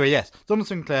 So anyway, yes, Donald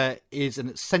Sinclair is an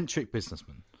eccentric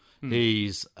businessman. Hmm.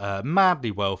 He's madly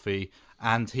wealthy,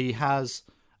 and he has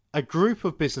a group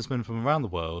of businessmen from around the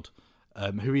world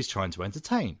who he's trying to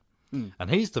entertain. Hmm.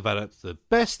 And he's developed the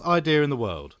best idea in the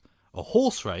world: a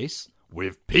horse race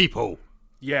with people.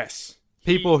 Yes.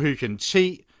 People who can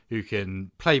cheat, who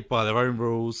can play by their own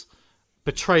rules,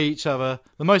 betray each other.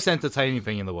 The most entertaining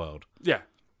thing in the world. Yeah.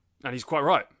 And he's quite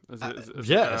right.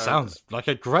 It sounds like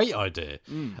a great idea.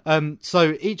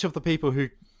 So each of the people who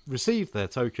receive their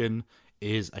token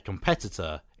is a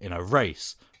competitor in a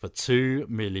race for $2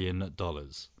 million.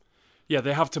 Yeah,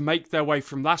 they have to make their way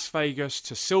from Las Vegas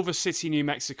to Silver City, New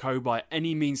Mexico by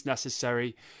any means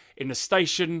necessary. In the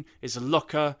station is a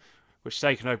locker, which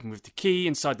they can open with the key.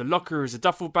 Inside the locker is a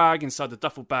duffel bag. Inside the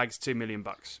duffel bag is $2 million.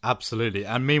 Absolutely.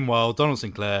 And meanwhile, Donald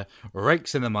Sinclair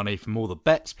rakes in the money from all the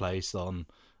bets placed on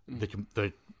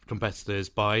the competitors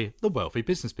by the wealthy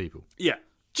business people. Yeah.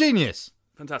 Genius.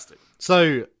 Fantastic.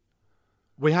 So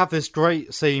we have this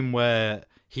great scene where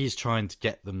he's trying to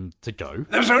get them to go.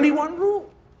 There's only one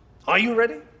rule. Are you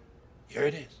ready? Here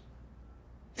it is.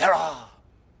 There are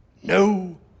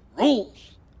no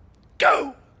rules.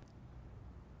 Go!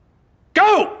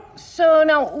 Go! So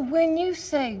now, when you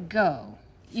say go,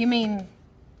 you mean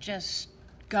just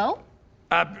go?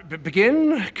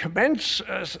 Begin, commence,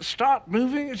 start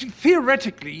moving. See,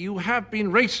 theoretically, you have been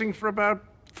racing for about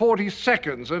 40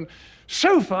 seconds, and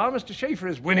so far, Mr. Schaefer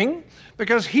is winning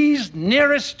because he's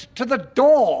nearest to the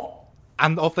door.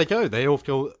 And off they go. They all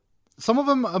go. Some of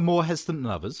them are more hesitant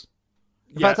than others.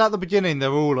 In Yeah. fact, at the beginning,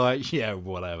 they're all like, yeah,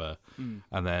 whatever.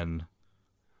 And then,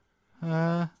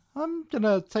 I'm going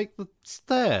to take the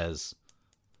stairs.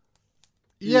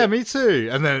 Yeah, me too.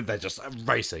 And then they're just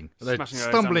racing. They're Smashing their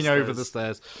stumbling down the over the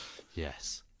stairs.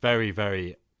 Yes. Very,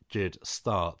 very good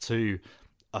start to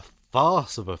a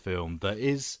farce of a film that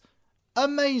is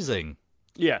amazing.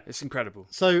 Yeah, it's incredible.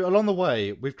 So along the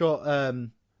way, we've got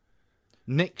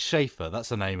Nick Schaefer. That's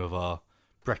the name of our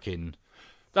Breckin.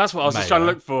 That's what I was just trying to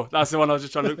look for. That's the one I was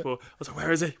just trying to look for. I was like,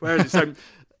 where is he? Where is he? So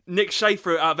Nick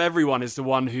Schaefer, out of everyone, is the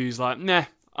one who's like, nah,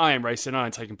 I ain't racing. I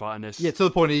ain't taking part in this. Yeah, to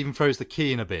the point he even throws the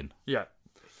key in a bin. Yeah.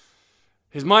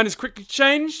 His mind is quickly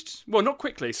changed. Well, not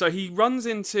quickly. So he runs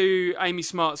into Amy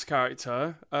Smart's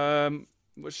character.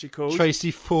 What's she called?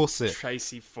 Tracy Fawcett.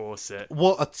 Tracy Fawcett.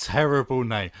 What a terrible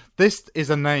name. This is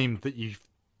a name that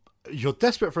you're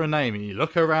desperate for a name and you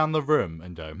look around the room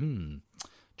and go,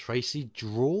 Tracy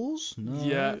Drawers? No.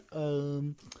 Yeah.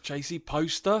 Tracy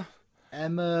Poster?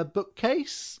 Emma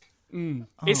Bookcase?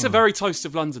 It's a very Toast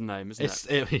of London name, isn't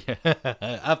it? Yeah,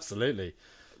 absolutely.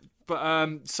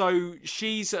 But so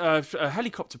she's a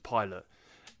helicopter pilot,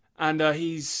 and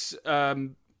he's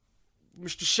Mr.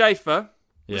 Schaefer.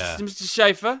 Yeah. Mr.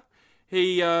 Schaefer.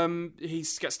 He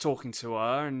gets talking to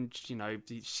her, and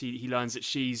he learns that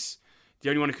she's the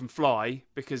only one who can fly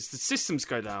because the systems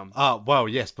go down. Well,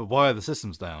 yes, but why are the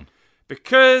systems down?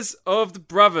 Because of the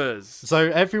brothers. So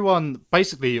everyone,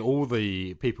 basically all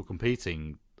the people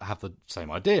competing have the same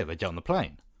idea. They get on the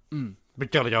plane.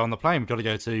 We've got to go on the plane. We've got to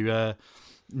go to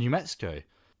New Mexico.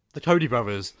 The Cody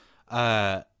brothers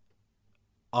are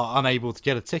unable to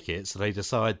get a ticket, so they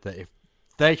decide that if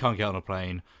they can't get on a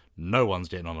plane, no one's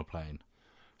getting on a plane.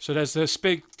 So there's this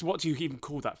big, what do you even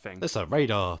call that thing? It's a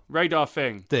radar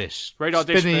thing. Dish.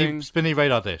 Dish thing. Spinny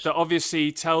radar dish. That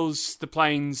obviously tells the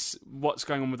planes what's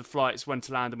going on with the flights, when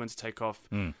to land and when to take off.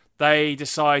 They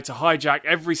decide to hijack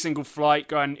every single flight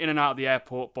going in and out of the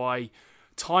airport by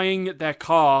tying their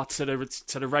car to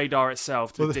the radar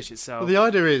itself, to the dish itself. Well, the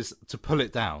idea is to pull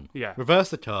it down. Yeah. Reverse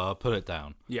the car, pull it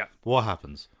down. Yeah. What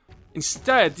happens?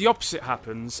 Instead, the opposite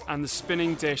happens, and the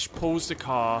spinning dish pulls the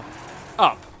car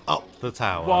up the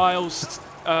tower. Whilst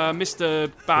Mr.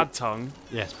 Bad Tongue...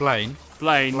 Yes, Blaine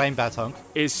Bad Tongue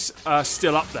is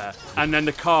still up there. And then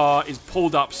the car is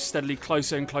pulled up steadily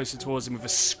closer and closer towards him with a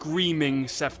screaming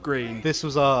Seth Green. This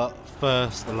was our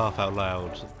first laugh out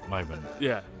loud moment.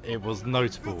 Yeah. It was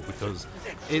notable because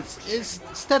it's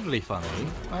steadily funny.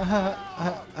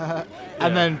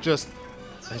 And then just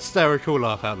hysterical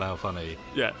laugh out loud funny.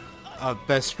 Yeah.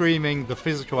 They're screaming, the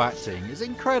physical acting is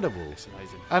incredible. It's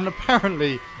amazing. And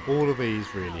apparently all of these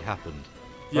really happened.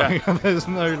 Yeah. There's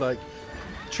no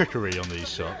trickery on these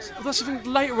shots. Well, that's the thing.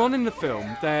 Later on in the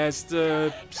film, there's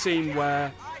the scene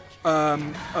where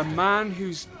a man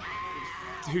who's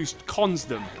cons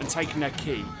them and taken their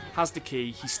key, has the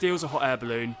key, he steals a hot air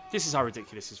balloon. This is how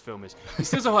ridiculous this film is. He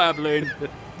steals a hot air balloon,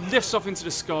 lifts off into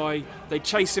the sky, they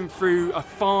chase him through a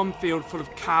farm field full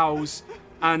of cows,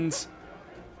 and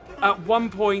at one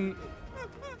point,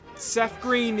 Seth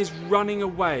Green is running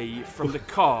away from the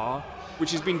car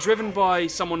which has been driven by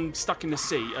someone stuck in the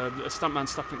seat, a stuntman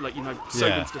stuck in,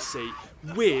 sewn into the seat,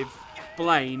 with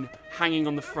Blaine hanging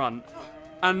on the front.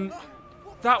 And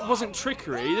that wasn't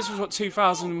trickery. This was what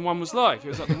 2001 was like. It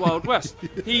was like the Wild West.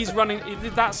 He's running.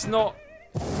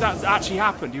 That's actually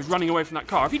happened. He was running away from that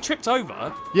car. If he tripped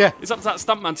over, it's up to that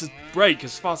stuntman to brake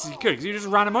as fast as he could because he just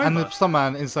ran him over. And the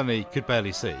stuntman instantly could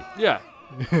barely see. Yeah.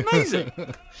 Amazing.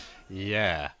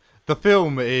 Yeah. The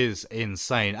film is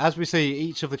insane. As we see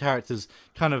each of the characters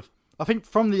kind of, I think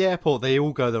from the airport, they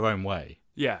all go their own way.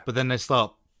 Yeah. But then they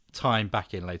start tying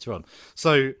back in later on.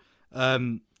 So,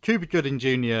 Cuba Gooding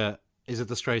Jr. is a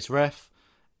disgraced ref.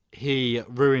 He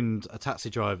ruined a taxi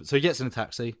driver. So he gets in a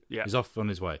taxi. Yeah. He's off on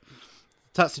his way.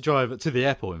 Taxi driver to the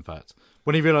airport, in fact.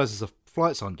 When he realises the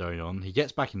flights aren't going on, he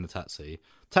gets back in the taxi.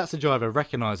 Taxi driver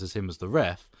recognises him as the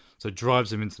ref, so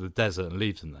drives him into the desert and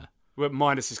leaves him there.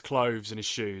 Minus his clothes and his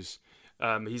shoes.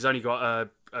 He's only got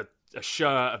a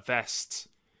shirt, a vest,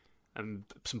 and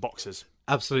some boxers.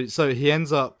 Absolutely. So he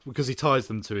ends up, because he ties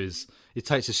them to his... He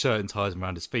takes his shirt and ties them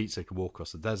around his feet so he can walk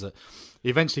across the desert. He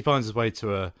eventually finds his way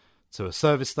to a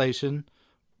service station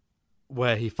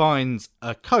where he finds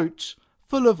a coach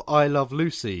full of I Love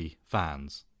Lucy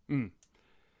fans. This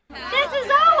is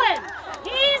Owen.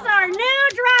 He's our new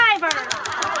driver.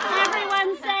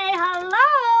 Everyone say hello.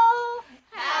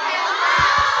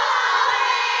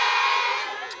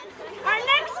 Our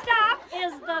next stop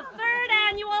is the 3rd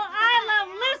annual I Love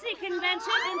Lucy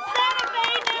convention in Santa Fe,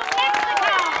 New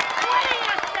Mexico. What do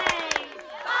you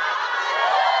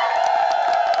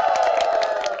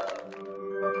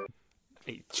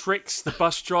say? He tricks the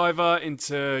bus driver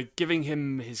into giving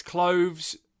him his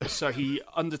clothes, so he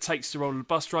undertakes the role of the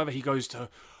bus driver. He goes to,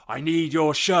 I need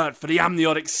your shirt for the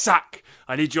amniotic sac.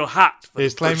 I need your hat for the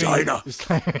vagina.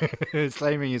 He's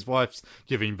claiming his wife's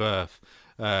giving birth.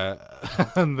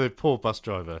 And the poor bus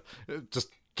driver just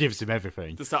gives him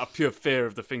everything. Just out of pure fear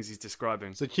of the things he's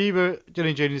describing. So Cuba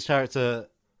Gooding Jr.'s character,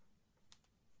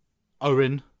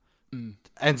 Owen,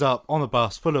 ends up on a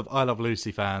bus full of I Love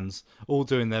Lucy fans, all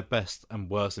doing their best and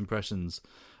worst impressions,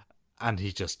 and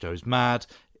he just goes mad.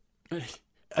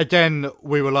 Again,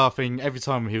 we were laughing every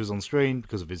time he was on screen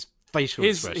because of his facial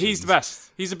expressions. He's the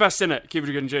best. He's the best in it, Cuba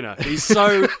Gooding Jr. He's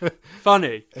so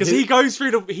funny because he goes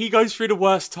through the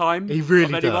worst time. He really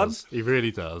of anyone. does. He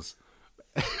really does.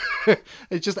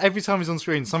 It's just every time he's on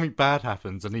screen, something bad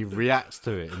happens, and he reacts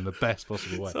to it in the best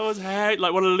possible way. Someone's hair,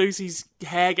 like one of Lucy's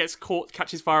hair, gets caught,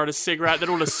 catches fire on a cigarette. Then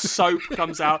all the soap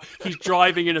comes out. He's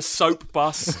driving in a soap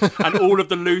bus, and all of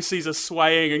the Lucys are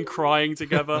swaying and crying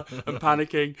together and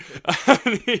panicking.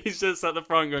 And he's just at the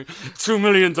front going, $2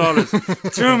 million,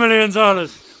 $2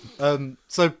 million.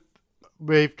 So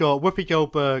we've got Whoopi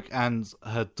Goldberg and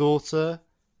her daughter.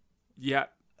 Yeah.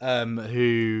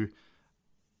 Who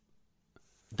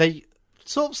they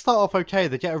sort of start off okay.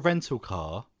 They get a rental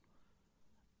car,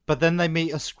 but then they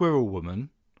meet a squirrel woman.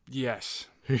 Yes.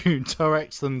 Who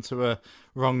directs them to a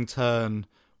wrong turn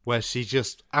where she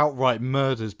just outright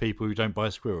murders people who don't buy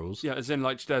squirrels. Yeah, as in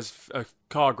like there's a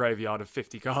car graveyard of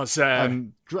 50 cars there.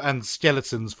 And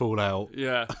skeletons fall out.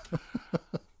 Yeah.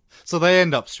 So they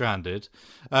end up stranded.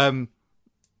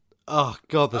 Oh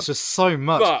God, there's just so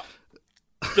much.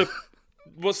 But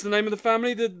what's the name of the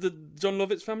family? The John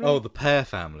Lovitz family? Oh, the Pear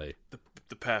family.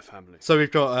 The Pear family. So we've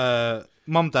got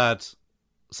mum, dad,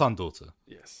 son, daughter.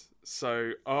 Yes.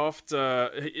 So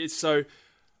after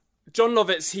John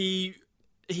Lovitz, he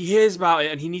hears about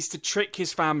it and he needs to trick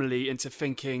his family into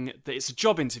thinking that it's a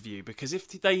job interview, because if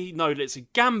they know that it's a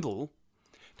gamble,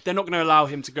 they're not going to allow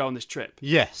him to go on this trip.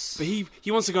 Yes. But he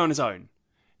wants to go on his own.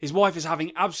 His wife is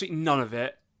having absolutely none of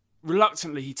it.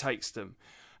 Reluctantly, he takes them.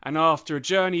 And after a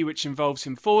journey which involves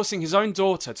him forcing his own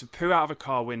daughter to poo out of a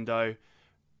car window,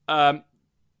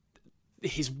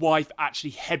 his wife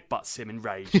actually headbutts him in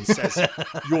rage and says,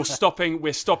 we're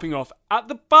stopping off at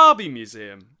the Barbie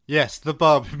Museum. Yes, the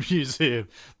Barbie Museum.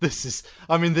 This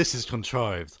is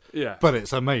contrived. Yeah. But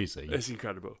it's amazing. It's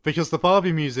incredible. Because the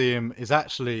Barbie Museum is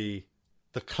actually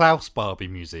the Klaus Barbie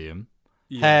Museum.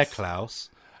 Yes. Herr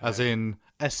Klaus, as in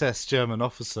SS German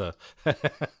officer.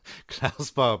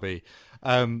 Klaus Barbie.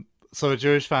 So a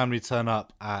Jewish family turn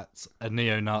up at a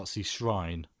neo-Nazi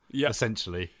shrine,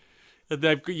 essentially.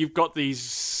 And you've got these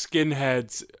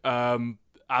skinheads,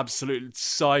 absolute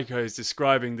psychos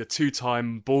describing the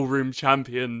two-time ballroom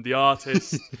champion, the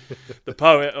artist, the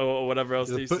poet, or whatever else.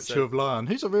 The Butcher of Lyon,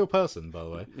 who's a real person, by the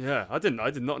way. Yeah, I did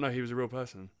not know he was a real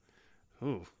person.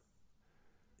 Ooh.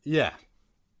 Yeah.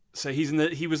 So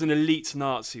he was an elite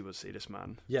Nazi, was he? This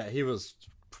man? Yeah, he was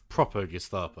proper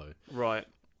Gestapo. Right.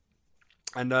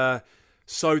 And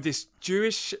so this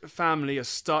Jewish family are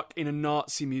stuck in a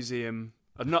Nazi museum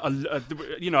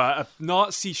a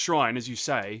Nazi shrine, as you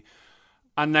say,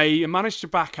 and they managed to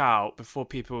back out before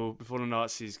the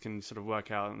Nazis can sort of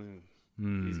work out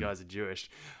these guys are Jewish,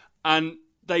 and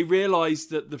they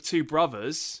realised that the two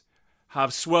brothers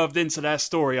have swerved into their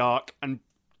story arc and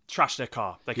trashed their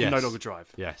car. They can no longer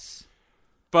drive. Yes.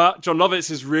 But John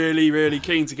Lovitz is really, really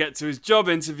keen to get to his job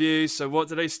interview, so what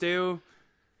do they steal?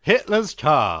 Hitler's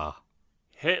car.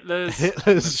 Hitler's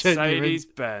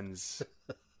Mercedes-Benz.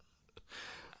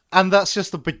 And that's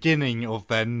just the beginning of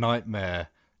their nightmare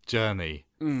journey.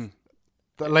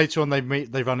 But later on, they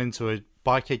run into a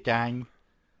biker gang.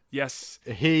 Yes.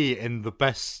 He, in the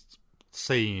best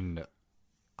scene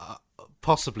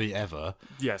possibly ever.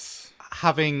 Yes.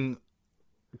 Having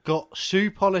got shoe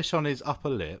polish on his upper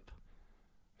lip.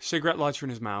 Cigarette lighter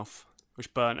in his mouth,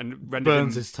 which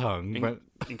burns his tongue.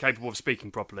 Incapable of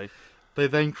speaking properly. They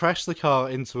then crash the car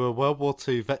into a World War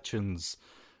II veterans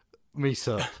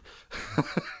meet-up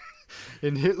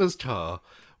in Hitler's car,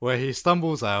 where he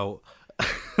stumbles out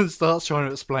and starts trying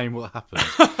to explain what happened.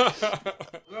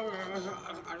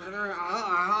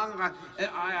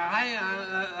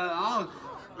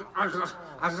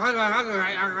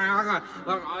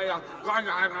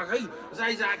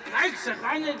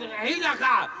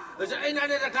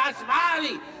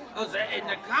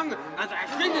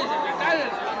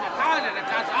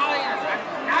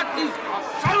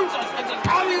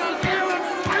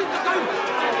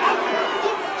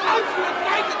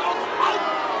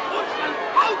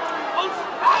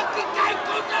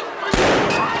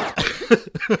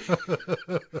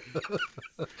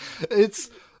 It's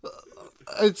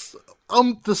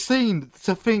the scene,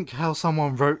 to think how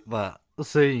someone wrote that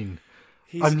scene.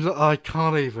 I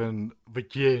can't even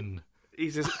begin.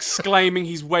 He's exclaiming,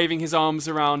 he's waving his arms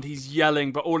around, he's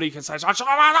yelling, but all he can say is Hitler's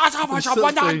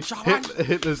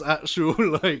actual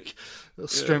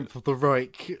strength of the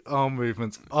Reich arm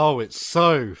movements. Oh, it's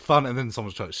so fun. And then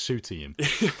someone's trying to shoot him.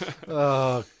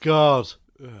 Oh God.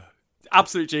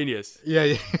 Absolute genius.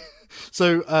 Yeah.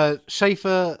 So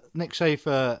Nick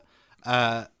Schaefer,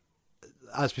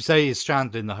 as we say, is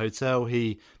stranded in the hotel.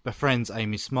 He befriends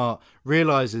Amy Smart,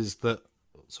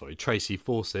 Tracy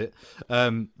Fawcett,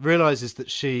 realizes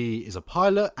that she is a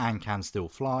pilot and can still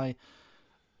fly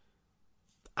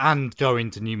and go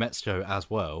into New Mexico as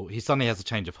well. He suddenly has a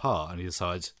change of heart and he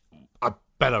decides, I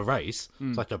better race.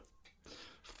 It's like a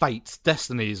fate,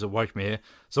 destinies awoke me here.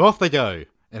 So off they go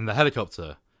in the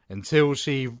helicopter until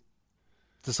she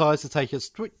decides to take a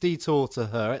strict detour to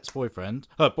her boyfriend,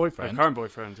 her current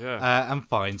boyfriend, and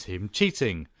finds him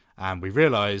cheating. And we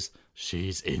realise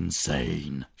she's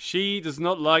insane. She does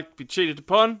not like to be cheated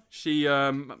upon. She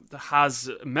has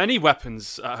many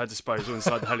weapons at her disposal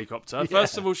inside the helicopter. Yeah.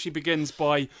 First of all, she begins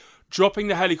by dropping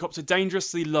the helicopter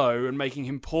dangerously low and making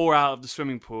him pour out of the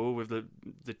swimming pool with the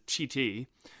cheatee.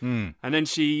 And then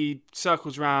she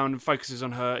circles around and focuses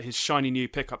on his shiny new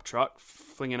pickup truck,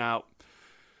 flinging out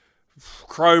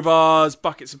crowbars,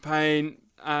 buckets of paint,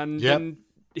 and then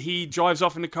he drives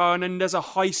off in the car, and then there's a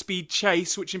high-speed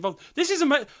chase, which involves...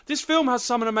 This film has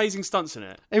some amazing stunts in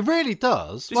it. It really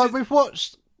does. We've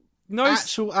watched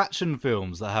actual action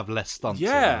films that have less stunts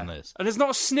than this. And there's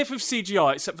not a sniff of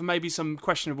CGI, except for maybe some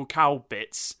questionable cow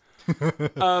bits.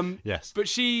 Yes. But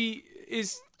she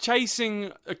is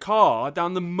chasing a car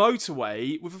down the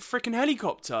motorway with a freaking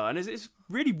helicopter, and it's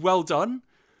really well done.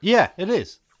 Yeah, it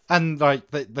is. And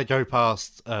they go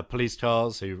past police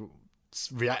cars who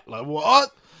react like,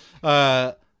 what?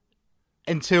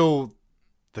 Until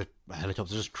the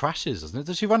helicopter just crashes, doesn't it?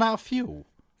 Does she run out of fuel?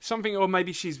 Something, or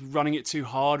maybe she's running it too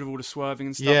hard with all the swerving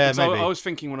and stuff. Yeah, maybe. I was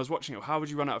thinking when I was watching it, how would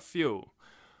you run out of fuel?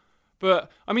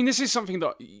 But, I mean, this is something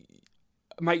that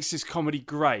makes this comedy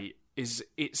great, is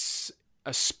it's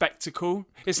a spectacle.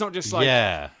 It's not just like...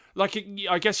 Yeah.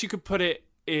 I guess you could put it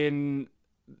in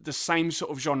the same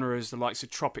sort of genre as the likes of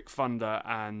Tropic Thunder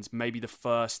and maybe the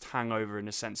first Hangover, in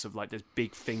the sense of there's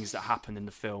big things that happen in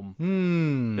the film.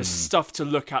 There's stuff to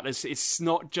look at. It's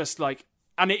not just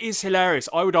and it is hilarious.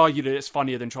 I would argue that it's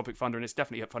funnier than Tropic Thunder, and it's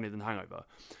definitely funnier than Hangover.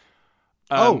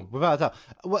 Without a doubt.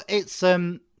 Well, it's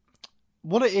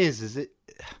what it is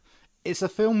it's a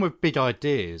film with big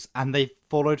ideas, and they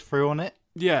followed through on it.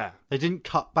 Yeah, they didn't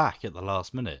cut back at the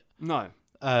last minute. No.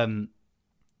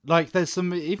 There's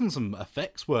some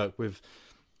effects work with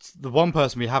the one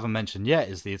person we haven't mentioned yet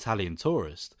is the Italian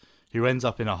tourist who ends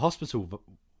up in a hospital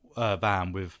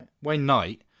van with Wayne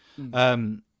Knight,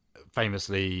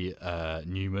 famously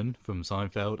Newman from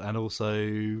Seinfeld, and also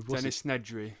Dennis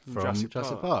Nedry from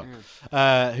Jurassic Park.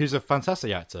 Yeah. Who's a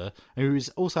fantastic actor and who is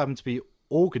also happened to be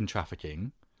organ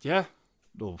trafficking. Yeah.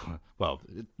 Well,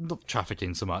 not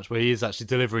trafficking so much, but he is actually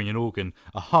delivering an organ,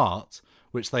 a heart,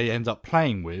 which they end up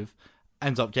playing with,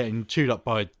 ends up getting chewed up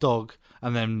by a dog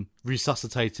and then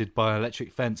resuscitated by an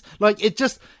electric fence. Like, it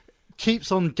just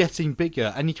keeps on getting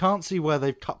bigger, and you can't see where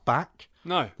they've cut back.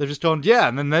 No. They've just gone, yeah,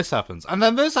 and then this happens, and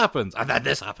then this happens, and then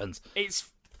this happens. It's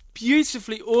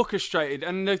beautifully orchestrated,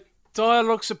 and the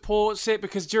dialogue supports it,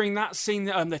 because during that scene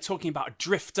they're talking about a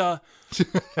drifter,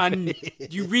 and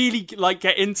you really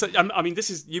get into. I mean,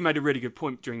 you made a really good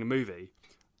point during the movie.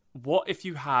 What if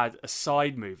you had a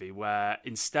side movie where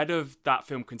instead of that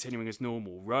film continuing as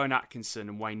normal, Rowan Atkinson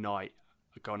and Wayne Knight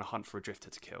go on a hunt for a drifter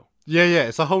to kill? Yeah,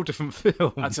 it's a whole different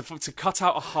film. And to cut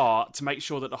out a heart to make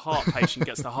sure that the heart patient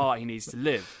gets the heart he needs to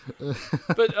live.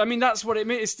 But, I mean, that's what it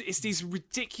means. It's these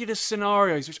ridiculous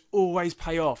scenarios which always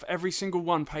pay off. Every single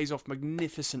one pays off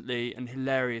magnificently and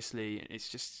hilariously. It's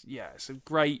just, it's a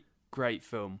great, great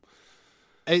film.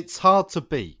 It's hard to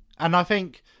beat. And I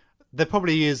think there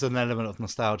probably is an element of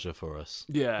nostalgia for us.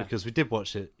 Yeah. Because we did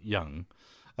watch it young.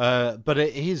 But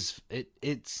it's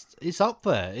up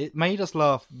there. It made us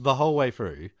laugh the whole way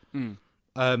through.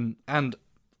 And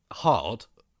hard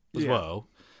as well.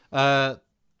 And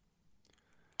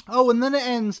then it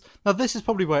ends. Now, this is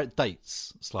probably where it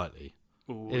dates slightly.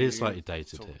 Ooh, it is slightly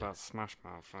dated talk here. about Smash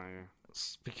Mouth, are you?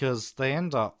 It's because they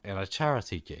end up in a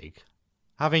charity gig.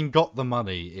 Having got the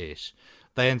money-ish,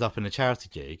 they end up in a charity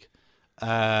gig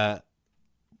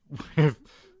with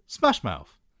Smash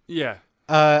Mouth. Yeah.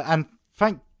 And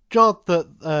thank God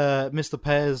that Mr.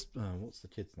 Pear's... what's the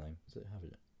kid's name? Does it have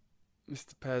it?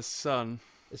 Mr. Pear's son.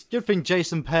 It's a good thing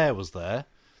Jason Pear was there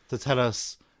to tell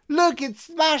us, look, it's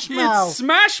Smash Mouth! It's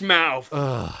Smash Mouth!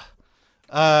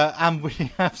 And we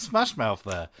have Smash Mouth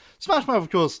there. Smash Mouth, of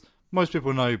course, most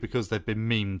people know because they've been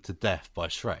memed to death by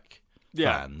Shrek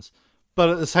fans. But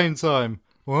at the same time,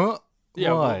 what?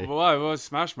 Yeah, why? Why was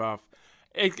Smash Mouth?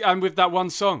 And with that one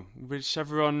song, which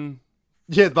everyone...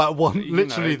 Yeah, that one,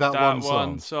 literally that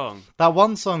one song. That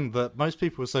one song that most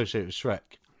people associate with Shrek,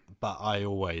 but I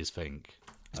always think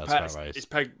that's Rat Race. It's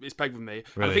pegged with me.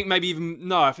 Really? I think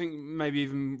maybe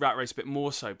even Rat Race a bit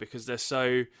more so, because they're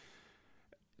so...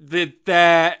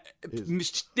 Their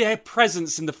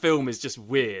presence in the film is just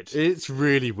weird. It's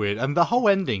really weird. And the whole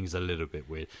ending's a little bit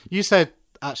weird. You said,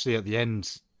 actually, at the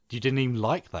end, you didn't even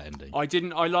like that ending. I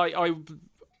didn't.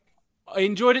 I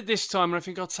enjoyed it this time, and I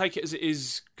think I'll take it as it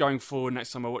is going forward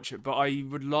next time I watch it. But I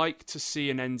would like to see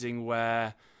an ending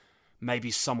where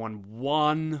maybe someone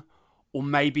won, or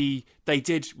maybe they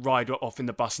did ride off in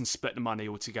the bus and split the money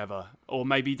altogether, or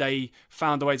maybe they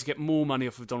found a way to get more money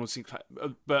off of Donald Sinclair,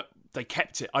 but they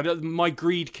kept it. My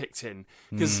greed kicked in,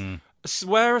 because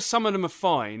whereas some of them are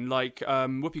fine, like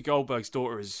Whoopi Goldberg's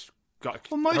daughter has got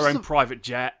her own private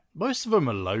jet. Most of them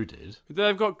are loaded.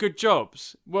 They've got good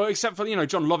jobs. Well, except for,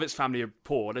 John Lovett's family are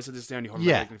poor. This is the only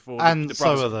holiday they can afford. And the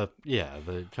so are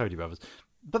the Cody brothers.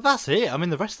 But that's it. I mean,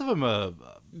 the rest of them are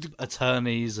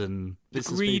attorneys and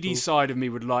business The greedy people. side of me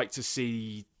would like to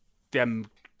see them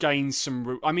gain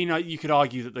some... I mean, you could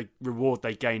argue that the reward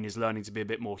they gain is learning to be a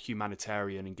bit more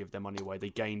humanitarian and give their money away. They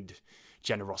gained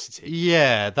generosity.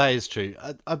 Yeah, that is true.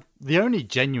 The only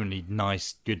genuinely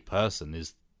nice, good person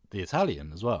is the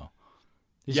Italian as well.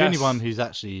 He's the only one who's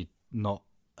actually not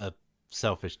a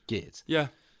selfish git. Yeah,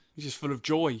 he's just full of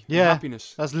joy and Yeah,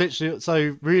 happiness. that's literally...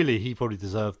 So, really, he probably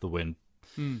deserved the win.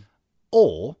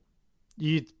 Or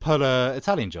you'd put an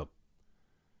Italian job.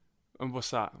 And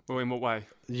what's that? Well, in what way?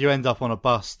 You end up on a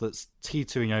bus that's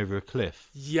teetering over a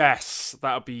cliff. Yes,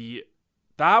 that would be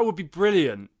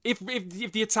brilliant. If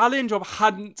the Italian job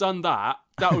hadn't done that,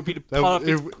 that would be the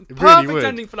perfect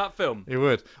ending for that film. It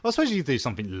would. I suppose you could do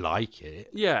something like it.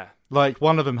 Yeah. Like,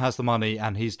 one of them has the money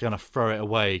and he's going to throw it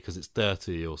away because it's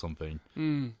dirty or something.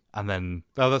 Mm. And then,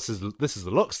 this is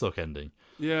the Lock, Stock ending.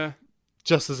 Yeah.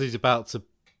 Just as he's about to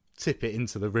tip it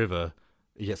into the river,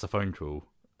 he gets a phone call.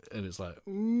 And it's like,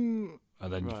 ooh.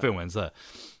 And then the film ends there.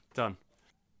 Done.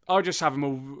 I'll just have them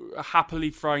all happily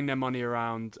throwing their money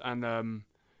around, and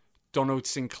Donald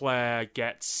Sinclair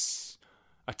gets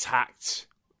attacked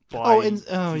by...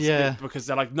 yeah. Because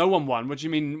they're like, no one won. What do you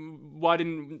mean? Why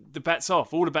didn't the bets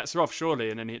off? All the bets are off, surely.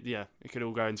 And then, it could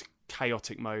all go into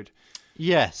chaotic mode.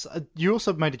 Yes. You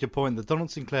also made a good point that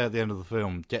Donald Sinclair at the end of the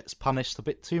film gets punished a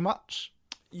bit too much.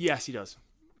 Yes, he does.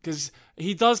 Because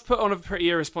he does put on a pretty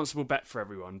irresponsible bet for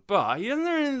everyone, but he hasn't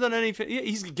really done anything.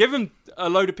 He's given a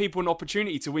load of people an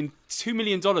opportunity to win $2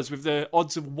 million with the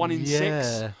odds of 1 in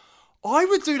 6. I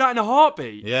would do that in a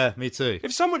heartbeat. Yeah, me too.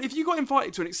 If you got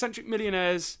invited to an eccentric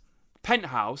millionaire's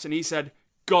penthouse and he said,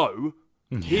 "Go,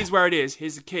 here's where it is,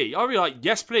 here's the key," I'd be like,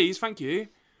 "Yes, please, thank you."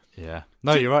 Yeah.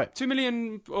 No, you're right. 2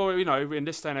 million, or in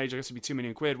this day and age, I guess it'd be 2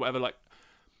 million quid, whatever. Like,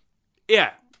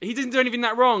 yeah. He didn't do anything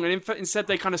that wrong, and instead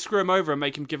they kind of screw him over and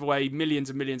make him give away millions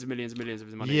and millions and millions and millions of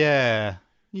his money.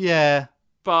 Yeah.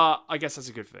 But I guess that's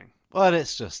a good thing. Well,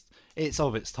 it's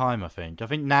of its time, I think. I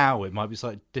think now it might be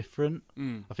slightly different.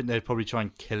 I think they'd probably try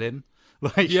and kill him.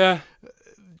 Yeah.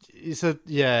 It's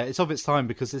of its time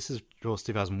because this is, of course,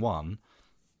 2001,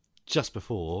 just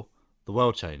before the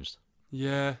world changed.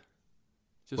 Yeah.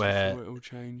 Just before it all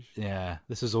changed. Yeah.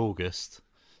 This was August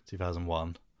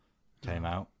 2001 came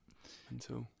out.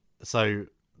 So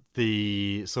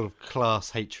the sort of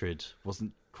class hatred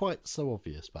wasn't quite so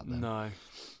obvious back then. No.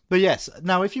 But yes,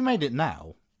 now if you made it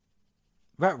now,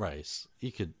 Rat Race,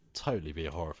 you could totally be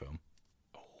a horror film.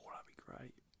 Oh, that'd be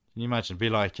great. Can you imagine? Be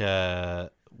like,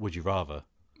 Would You Rather?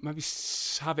 Maybe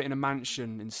have it in a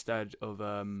mansion instead of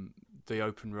the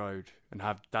open road, and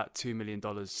have that $2 million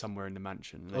somewhere in the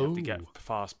mansion. And they have to get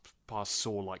past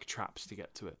saw-like traps to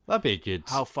get to it. That'd be a good...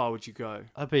 How far would you go?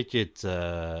 That'd be a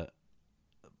good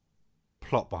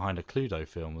plot behind a Cluedo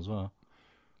film as well.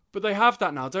 But they have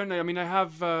that now, don't they? I mean, they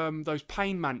have those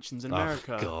Payne mansions in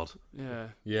America. Oh, God.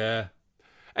 Yeah.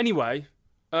 Anyway,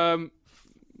 we've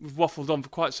waffled on for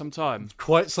quite some time.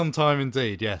 Quite some time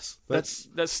indeed, yes. Let's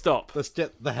stop. Let's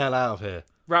get the hell out of here.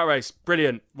 Rat Race,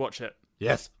 brilliant. Watch it.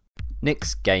 Yes.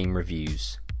 Nick's Game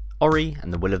Reviews. Ori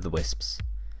and the Will of the Wisps.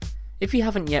 If you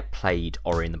haven't yet played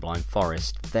Ori and the Blind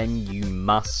Forest, then you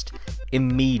must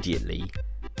immediately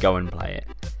go and play it.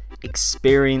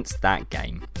 Experience that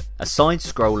game. A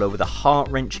side-scroller with a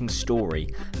heart-wrenching story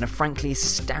and a frankly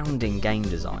astounding game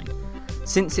design.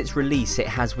 Since its release, it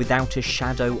has without a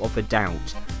shadow of a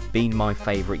doubt been my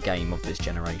favourite game of this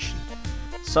generation.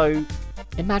 So,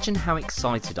 imagine how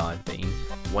excited I've been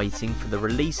waiting for the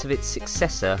release of its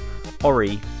successor,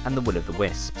 Ori and the Will of the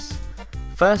Wisps.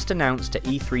 First announced at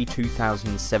E3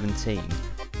 2017,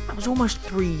 that was almost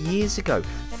 3 years ago.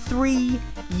 3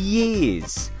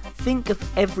 years! Think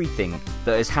of everything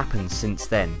that has happened since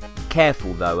then.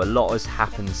 Careful though, a lot has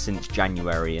happened since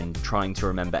January, and trying to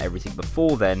remember everything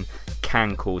before then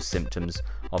can cause symptoms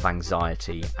of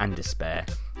anxiety and despair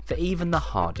for even the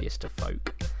hardiest of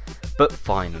folk. But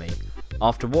finally,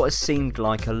 after what has seemed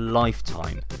like a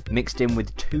lifetime, mixed in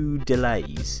with 2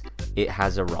 delays, it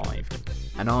has arrived,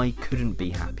 and I couldn't be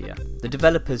happier. The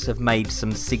developers have made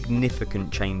some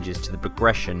significant changes to the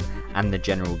progression and the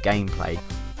general gameplay,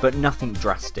 but nothing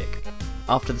drastic.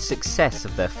 After the success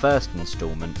of their first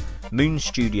instalment, Moon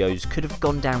Studios could have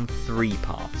gone down 3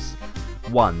 paths.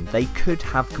 1, they could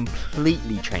have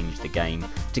completely changed the game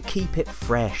to keep it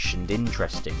fresh and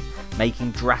interesting,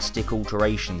 making drastic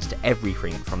alterations to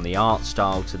everything from the art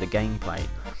style to the gameplay.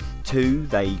 2,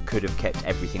 they could have kept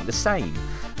everything the same.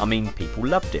 I mean, people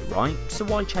loved it, right? So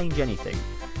why change anything?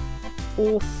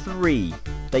 Or 3,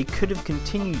 they could have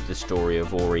continued the story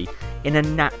of Ori in a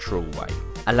natural way,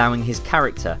 allowing his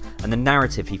character and the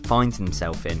narrative he finds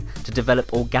himself in to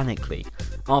develop organically.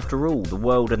 After all, the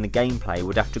world and the gameplay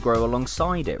would have to grow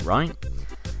alongside it, right?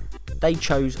 They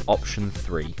chose option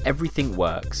 3. Everything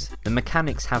works. The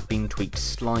mechanics have been tweaked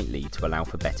slightly to allow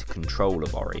for better control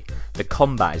of Ori. The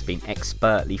combat has been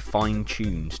expertly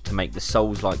fine-tuned to make the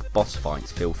Souls-like boss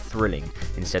fights feel thrilling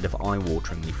instead of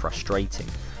eye-wateringly frustrating.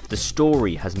 The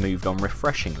story has moved on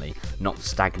refreshingly, not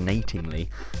stagnatingly.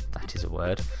 That is a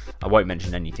word. I won't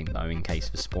mention anything though, in case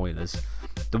for spoilers.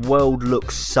 The world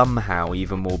looks somehow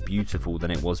even more beautiful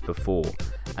than it was before,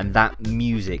 and that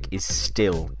music is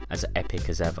still as epic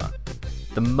as ever.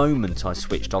 The moment I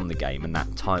switched on the game and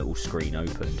that title screen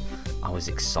opened, I was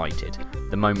excited.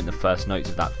 The moment the first notes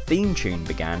of that theme tune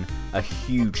began, a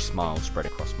huge smile spread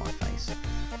across my face.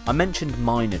 I mentioned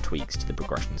minor tweaks to the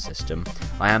progression system.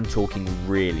 I am talking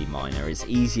really minor. It's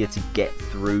easier to get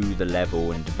through the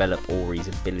level and develop Ori's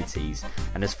abilities,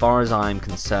 and as far as I am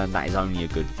concerned, that is only a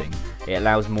good thing. It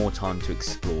allows more time to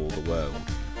explore the world.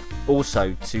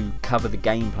 Also, to cover the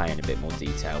gameplay in a bit more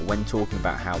detail, when talking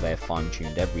about how they've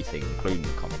fine-tuned everything, including the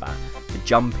combat, the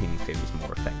jumping feels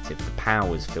more effective, the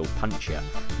powers feel punchier,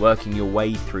 working your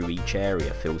way through each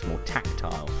area feels more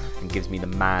tactile, and gives me the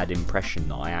mad impression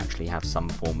that I actually have some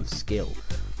form of skill.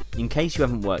 In case you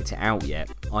haven't worked it out yet,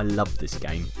 I love this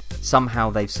game. Somehow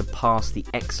they've surpassed the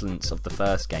excellence of the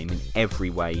first game in every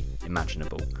way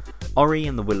imaginable. Ori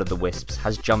and the Will of the Wisps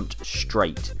has jumped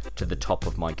straight to the top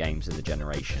of my games of the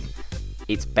generation.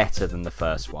 It's better than the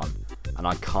first one, and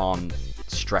I can't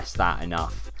stress that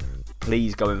enough.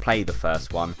 Please go and play the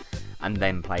first one, and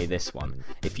then play this one.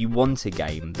 If you want a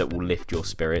game that will lift your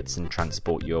spirits and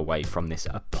transport you away from this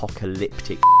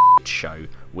apocalyptic show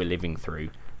we're living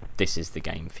through, this is the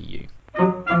game for you.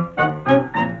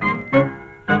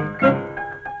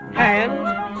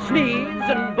 Hands, sneeze,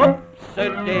 and books a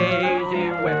daisy,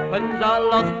 weapons are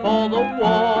lost for the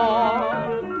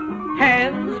war.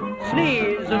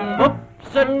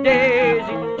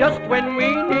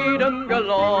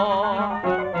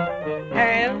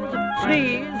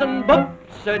 sneeze and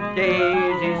boops a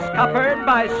daisy, scuppered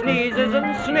by sneezes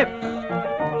and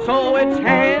sniffs. So it's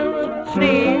hands,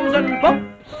 sneeze and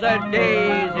boops a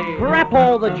daisy. Wrap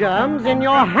all the germs in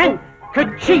your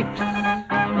handkerchiefs.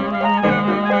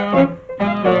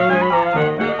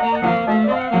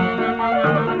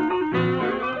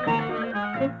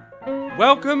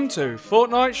 Welcome to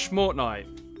Fortnite Schmortnight.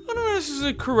 I know this is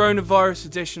a coronavirus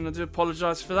edition, I do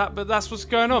apologise for that, but that's what's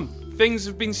going on. Things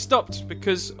have been stopped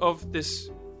because of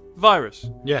this virus.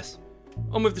 Yes.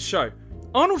 On with the show.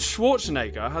 Arnold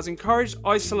Schwarzenegger has encouraged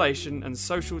isolation and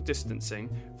social distancing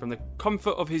from the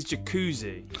comfort of his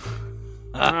jacuzzi.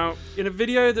 Now, in a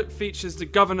video that features the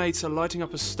Governator lighting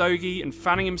up a stogie and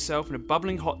fanning himself in a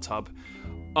bubbling hot tub,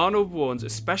 Arnold warns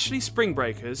especially spring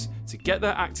breakers to get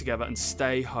their act together and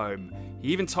stay home. He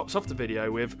even tops off the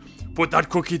video with, "Put that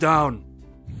cookie down."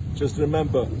 Just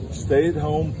remember, stay at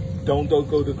home, don't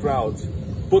go to crowds.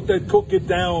 Put that cookie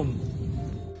down.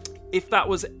 If that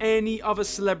was any other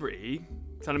celebrity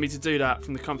telling me to do that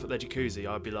from the comfort of their jacuzzi,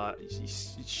 I'd be like,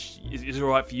 it's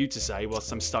alright for you to say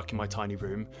whilst I'm stuck in my tiny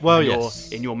room. Well, and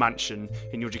yes. You're in your mansion,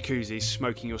 in your jacuzzi,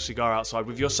 smoking your cigar outside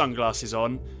with your sunglasses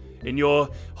on, in your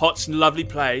hot and lovely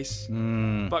place.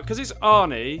 But because it's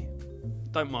Arnie,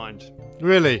 don't mind.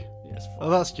 Really? Yes. Oh,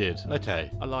 that's good.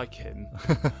 Okay. I like him.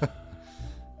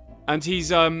 And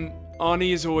he's,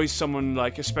 Arnie is always someone,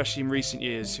 like, especially in recent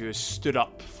years, who has stood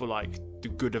up for, like, the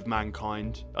good of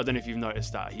mankind. I don't know if you've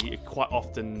noticed that. He quite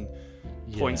often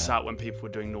points out when people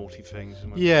are doing naughty things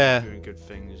and when people are doing good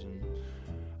things.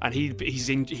 And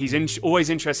he's always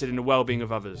interested in the well-being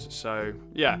of others. So,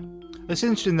 yeah. It's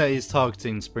interesting that he's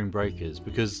targeting spring breakers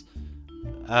because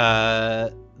I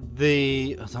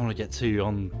don't want to get too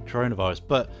on coronavirus,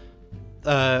 but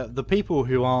the people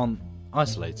who aren't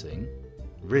isolating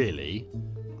really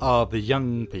are the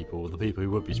young people, the people who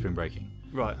would be spring breaking.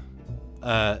 Right.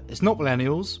 It's not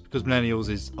millennials, because millennials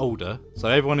is older, so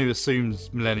everyone who assumes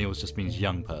millennials just means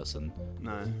young person.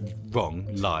 No. Wrong.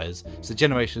 Liars. It's the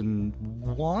generation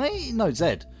Y? No,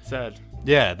 Z. Z.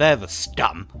 Yeah, they're the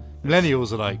scum.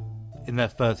 Millennials are like in their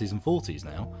 30s and 40s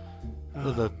now.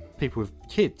 They're the people with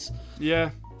kids. Yeah.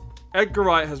 Edgar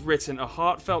Wright has written a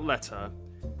heartfelt letter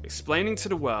explaining to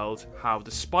the world how,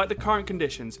 despite the current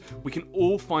conditions, we can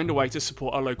all find a way to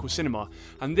support our local cinema.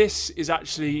 And this is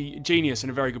actually genius and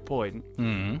a very good point.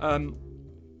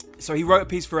 So he wrote a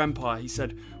piece for Empire. He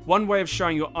said, one way of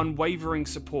showing your unwavering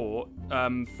support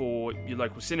for your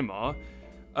local cinema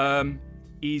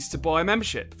is to buy a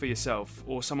membership for yourself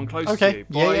or someone close to you.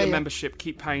 Buy a membership,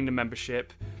 keep paying the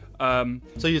membership.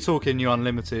 So you're talking your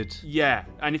unlimited... Yeah,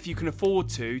 and if you can afford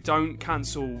to, don't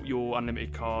cancel your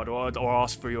unlimited card or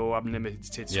ask for your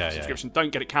unlimited subscription.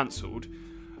 Don't get it cancelled.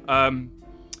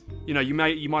 You know, you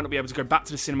might not be able to go back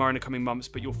to the cinema in the coming months,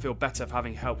 but you'll feel better for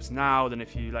having helped now than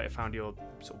if you later found your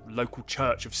sort of local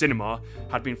church of cinema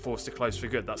had been forced to close for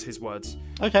good. That's his words.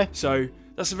 Okay. So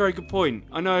that's a very good point.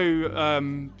 I know,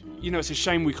 you know, it's a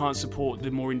shame we can't support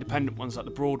the more independent ones like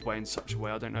the Broadway in such a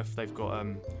way. I don't know if they've got...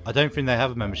 I don't think they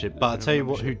have a membership, but I'll tell you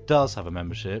what, who does have a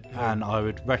membership, and I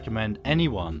would recommend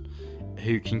anyone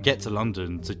who can get to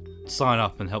London to sign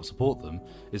up and help support them,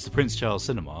 is the Prince Charles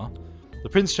Cinema. The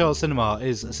Prince Charles Cinema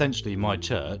is essentially my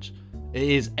church. It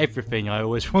is everything I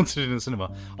always wanted in a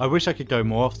cinema. I wish I could go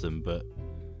more often, but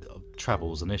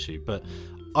travel's an issue. But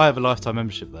I have a lifetime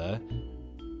membership there.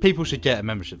 People should get a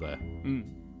membership there.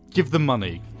 Give them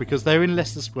money, because they're in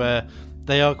Leicester Square.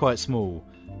 They are quite small.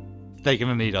 They're going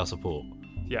to need our support.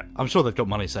 Yeah. I'm sure they've got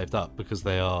money saved up because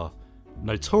they are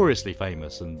notoriously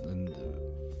famous, and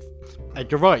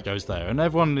Edgar Wright goes there, and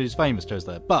everyone who's famous goes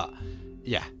there. But,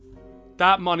 yeah.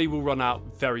 That money will run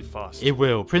out very fast. It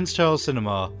will. Prince Charles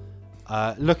Cinema.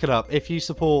 Look it up. If you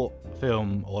support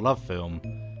film or love film,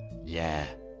 yeah,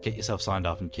 get yourself signed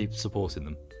up and keep supporting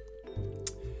them.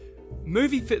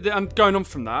 And going on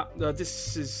from that,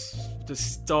 this is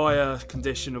the dire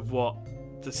condition of what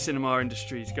the cinema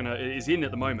industry is in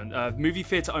at the moment. Movie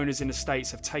theatre owners in the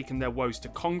States have taken their woes to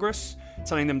Congress,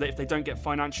 telling them that if they don't get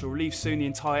financial relief soon, the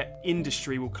entire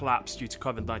industry will collapse due to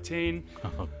COVID-19.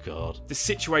 Oh, God. The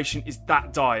situation is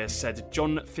that dire, said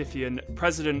John Fithian,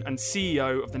 President and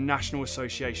CEO of the National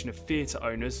Association of Theatre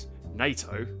Owners,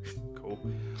 NATO. Cool.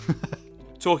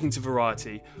 Talking to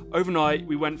Variety. Overnight,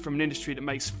 we went from an industry that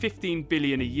makes $15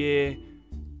 billion a year,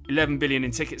 $11 billion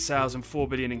in ticket sales and $4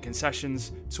 billion in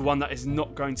concessions, to one that is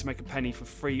not going to make a penny for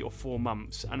 3 or 4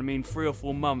 months. And I mean, 3 or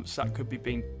 4 months, that could be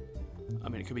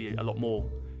it could be a lot more,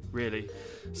 really.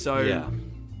 So yeah.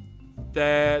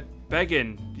 They're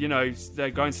begging, you know,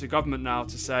 they're going to the government now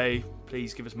to say,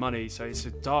 please give us money. So it's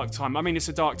a dark time. I mean, it's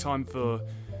a dark time for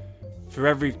for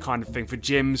every kind of thing, for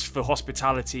gyms, for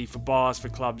hospitality, for bars, for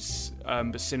clubs,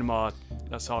 but cinema,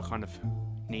 that's our kind of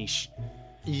niche.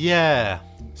 Yeah.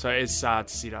 So it is sad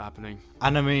to see that happening.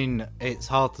 And I mean, it's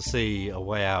hard to see a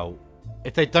way out.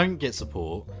 If they don't get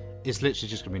support, it's literally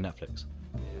just going to be Netflix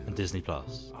and Disney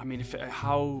Plus. I mean,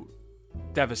 how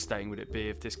devastating would it be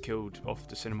if this killed off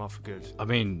the cinema for good? I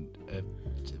mean, it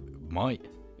might.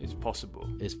 It's possible.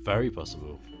 It's very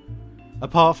possible.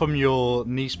 Apart from your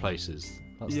niche places,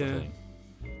 that's the thing.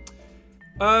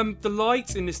 The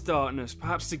light in this darkness,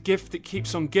 perhaps the gift that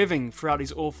keeps on giving throughout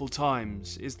these awful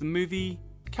times, is the movie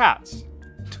Cats.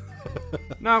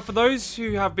 Now, for those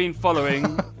who have been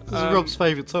following... This is Rob's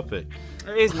favourite topic.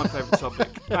 It is my favourite topic.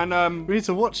 And we need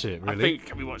to watch it, really. I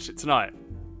think we watch it tonight.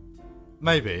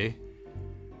 Maybe.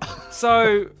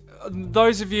 So,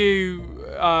 those of you,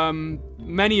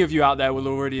 many of you out there will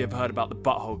already have heard about the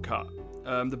Butthole Cut.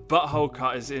 The Butthole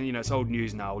Cut is, it's old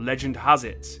news now. Legend has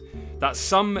it that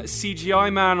some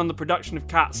CGI man on the production of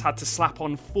Cats had to slap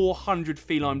on 400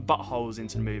 feline buttholes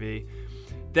into the movie.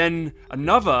 Then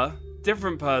another,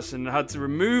 different person had to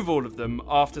remove all of them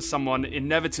after someone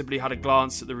inevitably had a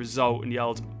glance at the result and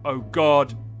yelled, oh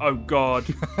God,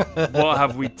 what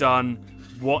have we done?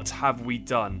 What have we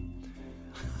done?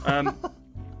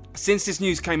 Since this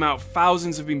news came out,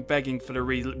 thousands have been begging for the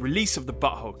release of the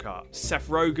Butthole Cut. Seth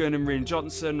Rogen and Rian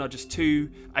Johnson are just two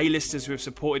A-listers who have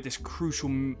supported this crucial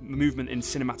movement in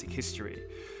cinematic history.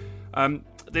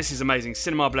 This is amazing.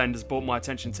 Cinema Blend has brought my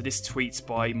attention to this tweet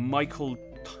by Michael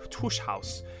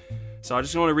Tushhouse. So I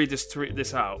just want to read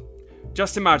this out.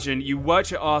 Just imagine you worked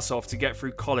your arse off to get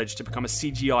through college to become a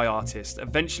CGI artist.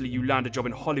 Eventually you land a job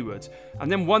in Hollywood.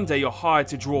 And then one day you're hired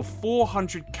to draw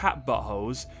 400 cat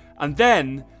buttholes. And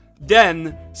then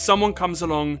someone comes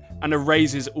along and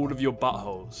erases all of your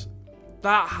buttholes.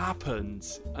 That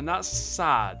happens. And that's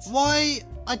sad. Why?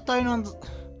 I don't understand.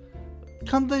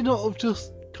 Can't they not have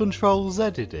just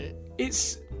Control-Z'd it?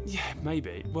 Yeah,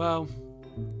 maybe. Well,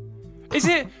 is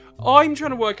it... I'm trying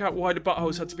to work out why the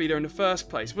buttholes had to be there in the first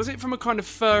place. Was it from a kind of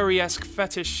furry-esque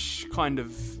fetish kind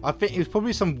of... I think it was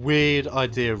probably some weird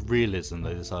idea of realism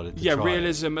they decided to try. Yeah,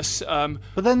 realism.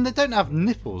 But then they don't have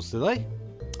nipples, do they?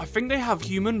 I think they have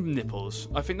human nipples.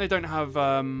 I think they don't have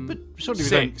But surely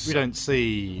we don't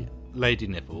see lady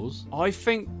nipples. I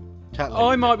think... Cat lady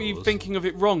I might nipples. be thinking of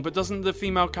it wrong, but doesn't the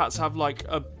female cats have, like,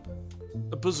 a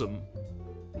bosom?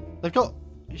 They've got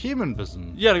human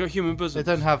bosom. Yeah, they've got human bosom. They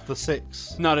don't have the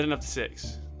 6. No, they don't have the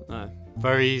 6. No.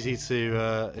 Very easy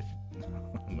to...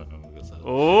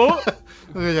 Oh!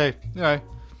 Okay,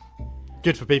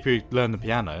 good for people who learn the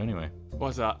piano, anyway.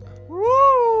 What's that?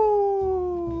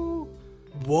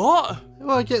 What?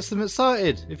 Well, it gets them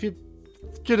excited. If you're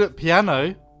good at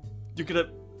piano... You're good at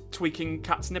tweaking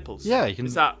cats' nipples? Yeah, you can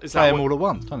is that play them all at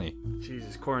once, can't you?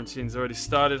 Jesus, quarantine's already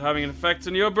started having an effect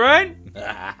on your brain?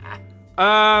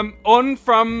 On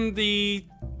from the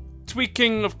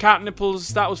tweaking of cat nipples,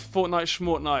 that was Fortnite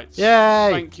Schmortnights. Yay!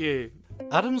 Thank you.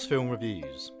 Adam's Film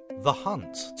Reviews. The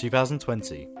Hunt,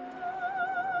 2020.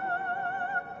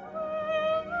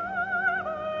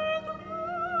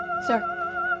 Sir,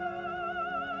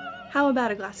 how about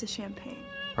a glass of champagne?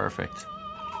 Perfect.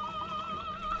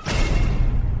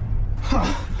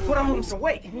 Put on him some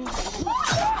weight.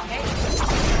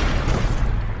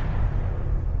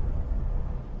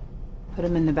 Put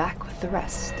him in the back with the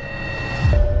rest.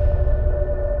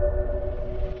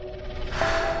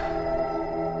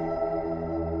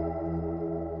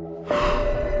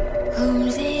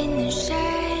 Who's in the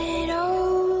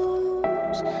shadows?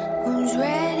 Who's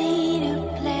ready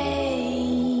to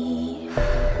play?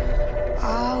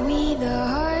 Are we the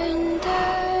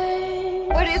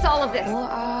hunter? What is all of this? Or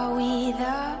are we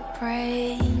the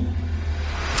prey?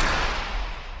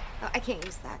 Oh, I can't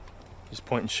use that. Just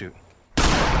point and shoot.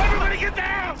 Everybody get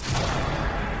down!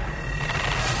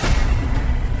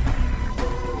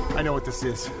 I know what this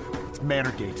is. It's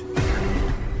Manorgate.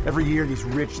 Every year, these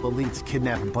rich elites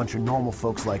kidnap a bunch of normal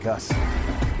folks like us.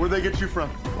 Where'd they get you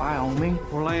from? Wyoming.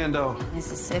 Orlando.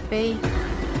 Mississippi.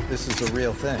 This is a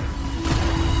real thing.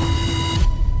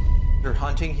 You're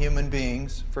hunting human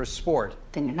beings for sport.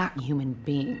 Then you're not human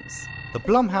beings. The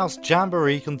Blumhouse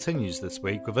Jamboree continues this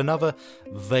week with another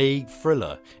vague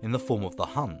thriller in the form of The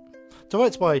Hunt.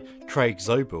 Directed by Craig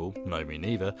Zobel, no me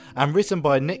neither, and written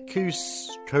by Nick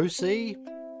Cousy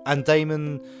and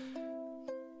Damon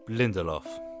Lindelof.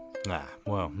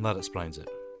 Well, that explains it.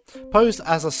 Posed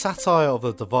as a satire of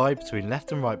the divide between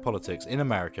left and right politics in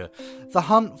America, The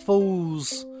Hunt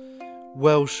falls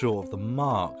well short of the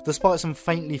mark, despite some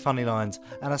faintly funny lines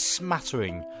and a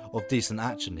smattering of decent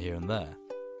action here and there.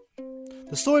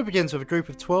 The story begins with a group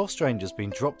of 12 strangers being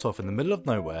dropped off in the middle of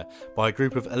nowhere by a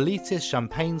group of elitist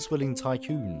champagne-swilling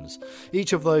tycoons.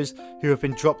 Each of those who have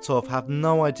been dropped off have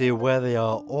no idea where they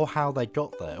are or how they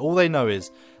got there. All they know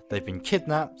is they've been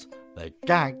kidnapped, they're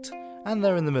gagged, and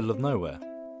they're in the middle of nowhere.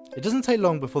 It doesn't take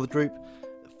long before the group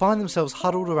find themselves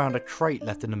huddled around a crate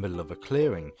left in the middle of a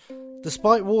clearing.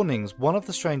 Despite warnings, one of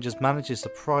the strangers manages to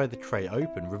pry the crate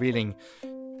open, revealing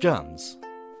guns.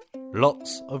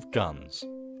 Lots of guns.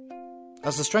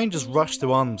 As the strangers rush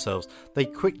to arm themselves, they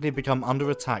quickly become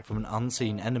under attack from an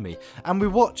unseen enemy, and we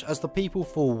watch as the people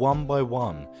fall one by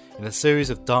one in a series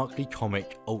of darkly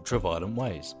comic, ultra-violent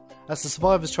ways. As the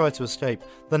survivors try to escape,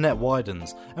 the net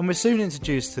widens, and we're soon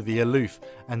introduced to the aloof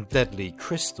and deadly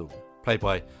Crystal, played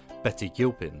by Betty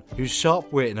Gilpin, whose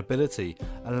sharp wit and ability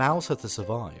allows her to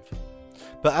survive.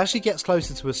 But as she gets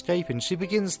closer to escaping, she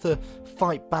begins to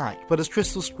fight back, but as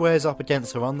Crystal squares up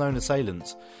against her unknown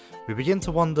assailants, we begin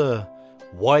to wonder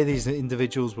why these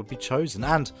individuals would be chosen,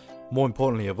 and, more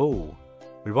importantly of all,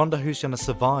 we wonder who's going to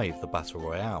survive the Battle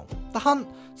Royale. The hunt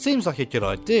seems like a good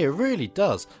idea, it really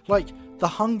does, like the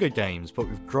Hunger Games but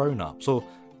with grown-ups, or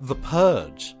The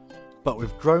Purge but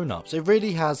with grown-ups. It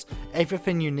really has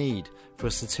everything you need for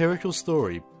a satirical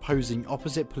story posing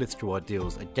opposite political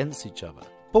ideals against each other.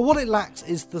 But what it lacks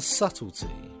is the subtlety.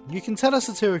 You can tell a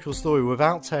satirical story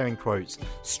without tearing quotes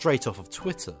straight off of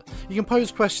Twitter. You can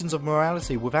pose questions of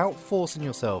morality without forcing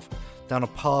yourself down a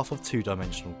path of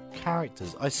two-dimensional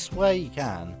characters. I swear you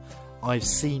can. I've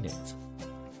seen it.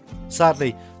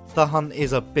 Sadly, The Hunt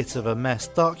is a bit of a mess.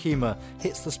 Dark humour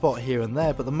hits the spot here and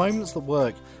there, but the moments that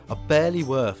work are barely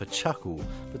worth a chuckle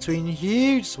between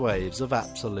huge swathes of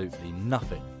absolutely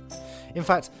nothing. In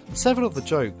fact, several of the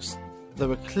jokes that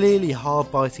were clearly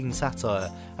hard-biting satire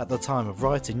at the time of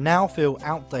writing now feel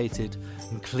outdated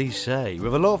and cliché,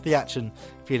 with a lot of the action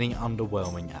feeling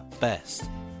underwhelming at best.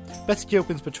 Betty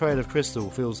Gilpin's portrayal of Crystal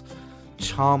feels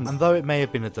charming, and though it may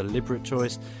have been a deliberate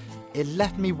choice, it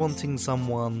left me wanting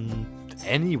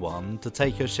anyone, to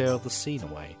take her share of the scene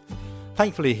away.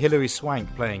 Thankfully, Hilary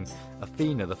Swank playing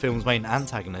Athena, the film's main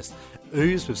antagonist,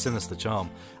 oozed with sinister charm,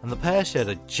 and the pair shared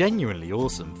a genuinely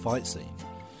awesome fight scene,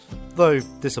 though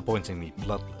disappointingly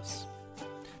bloodless.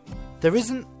 There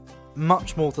isn't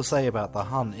much more to say about The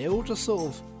Hunt, it all just sort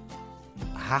of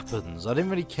happens. I didn't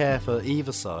really care for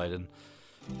either side, and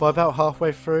by about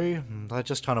halfway through, I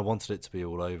just kind of wanted it to be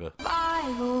all over.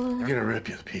 I'm gonna rip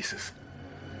you to pieces.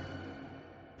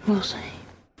 We'll see.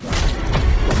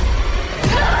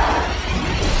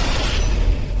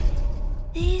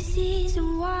 This is a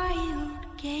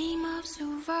wild game of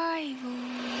survival.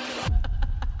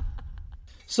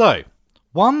 So,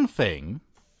 one thing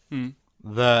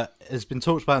that has been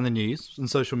talked about in the news and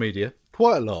social media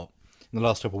quite a lot in the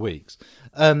last couple of weeks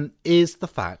is the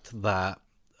fact that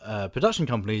production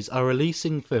companies are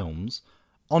releasing films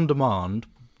on demand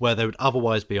where they would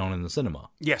otherwise be on in the cinema.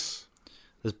 Yes.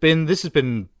 This has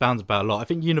been bounded about a lot. I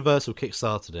think Universal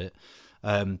kickstarted it.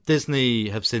 Disney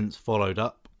have since followed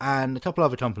up, and a couple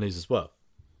other companies as well.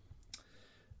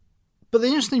 But the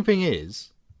interesting thing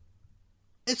is,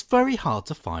 it's very hard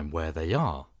to find where they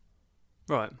are.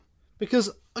 Right.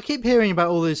 Because I keep hearing about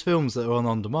all these films that are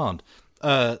on demand.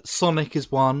 Sonic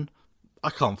is one. I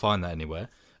can't find that anywhere.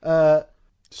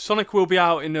 Sonic will be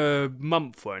out in a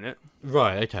month, won't it?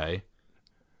 Right, okay.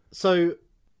 So,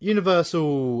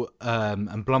 Universal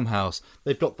and Blumhouse,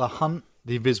 they've got The Hunt,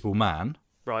 The Invisible Man.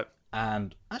 Right.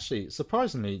 And actually,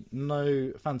 surprisingly,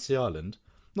 no Fantasy Island.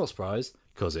 Not surprised,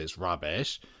 because it's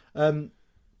rubbish. They're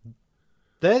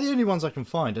the only ones I can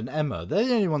find. And Emma, they're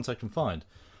the only ones I can find.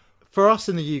 For us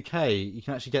in the UK, you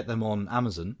can actually get them on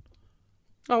Amazon.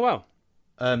 Oh, wow.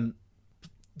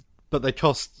 But they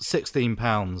cost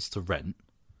 £16 to rent.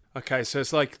 Okay, so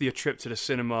it's like the trip to the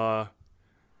cinema.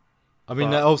 I mean,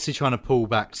 they're obviously trying to pull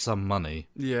back some money.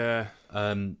 Yeah.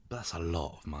 But that's a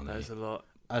lot of money. That is a lot.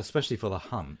 Especially for The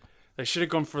Hunt. They should have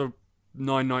gone for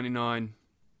 $9.99,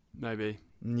 maybe.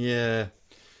 Yeah.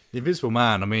 The Invisible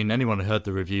Man, I mean, anyone who heard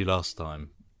the review last time,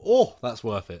 oh, that's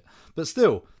worth it. But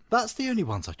still, that's the only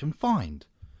ones I can find.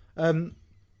 I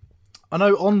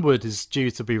know Onward is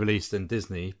due to be released in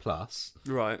Disney Plus.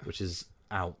 Right. Which is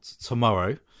out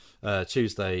tomorrow,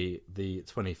 Tuesday the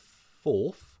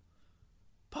 24th.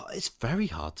 But it's very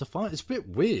hard to find. It's a bit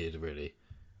weird, really.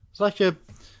 It's like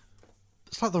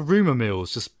the rumour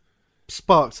mill's just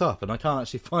sparked up and I can't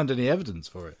actually find any evidence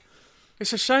for it.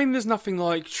 It's a shame there's nothing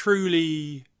like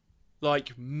truly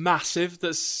like massive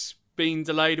that's been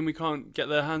delayed and we can't get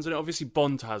their hands on it. Obviously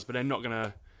Bond has, but they're not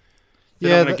going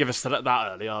to give us that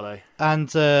early, are they? And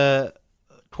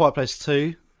Quiet Place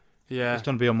 2. Yeah. It's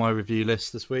going to be on my review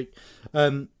list this week.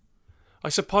 I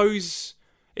suppose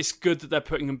it's good that they're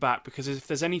putting them back, because if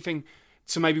there's anything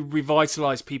to maybe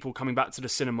revitalise people coming back to the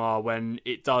cinema when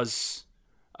it does,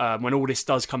 when all this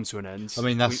does come to an end. I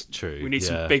mean, that's true. We need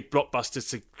some big blockbusters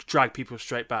to drag people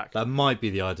straight back. That might be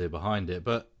the idea behind it,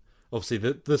 but obviously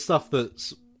the stuff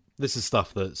this is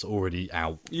stuff that's already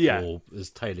out or is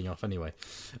tailing off anyway.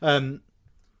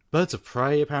 Birds of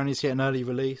Prey apparently is getting an early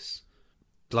release.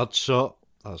 Bloodshot,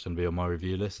 that's going to be on my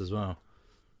review list as well.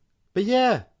 But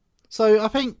yeah, so I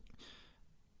think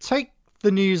take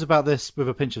the news about this with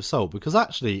a pinch of salt, because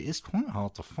actually it's quite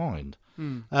hard to find.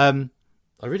 I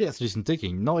really had to do some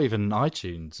digging. Not even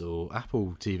iTunes or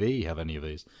Apple TV have any of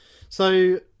these.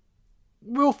 So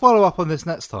we'll follow up on this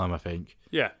next time, I think.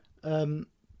 Yeah.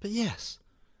 But yes.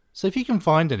 So if you can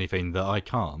find anything that I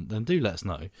can't, then do let us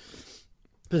know.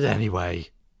 But anyway,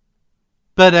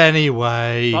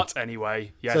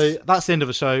 yes. So that's the end of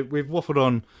the show. We've waffled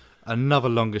on another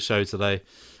longer show today.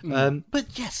 But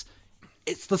yes,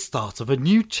 it's the start of a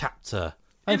new chapter.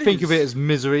 And think of it as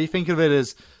misery. Think of it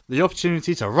as the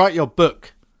opportunity to write your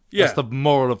book. Yeah. That's the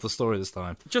moral of the story this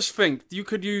time. Just think, you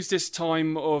could use this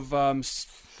time of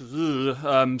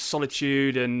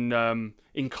solitude and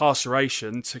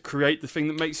incarceration to create the thing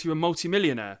that makes you a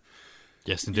multi-millionaire.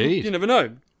 Yes, indeed. You never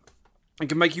know. It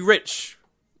can make you rich.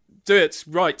 Do it,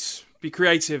 write, be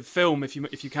creative, film if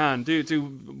you can. Do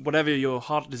whatever your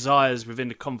heart desires within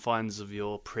the confines of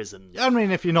your prison. I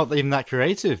mean, if you're not even that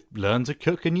creative, learn to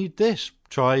cook a new dish.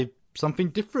 Try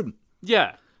something different.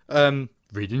 Yeah.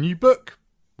 Read a new book.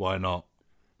 Why not?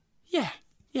 Yeah,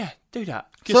 do that.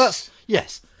 So that's,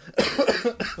 yes.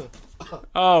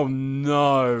 Oh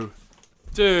no.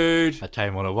 Dude. I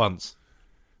came on at once.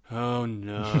 Oh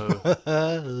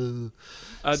no.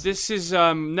 This is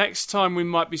next time we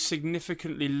might be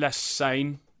significantly less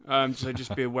sane. So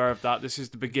just be aware of that. This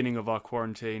is the beginning of our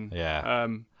quarantine. Yeah.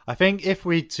 I think if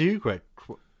we do get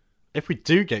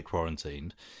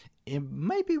quarantined,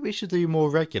 maybe we should do more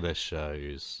regular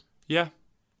shows. Yeah.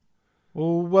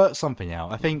 We'll work something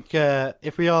out. I think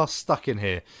if we are stuck in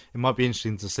here, it might be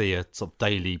interesting to see a sort of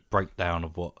daily breakdown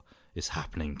of what is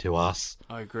happening to us.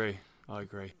 I agree.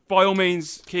 By all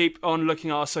means, keep on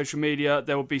looking at our social media.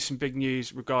 There will be some big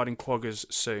news regarding Quaggers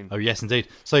soon. Oh, yes, indeed.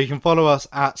 So you can follow us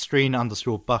at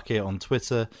Screen_Bucket on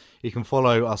Twitter. You can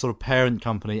follow our sort of parent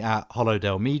company at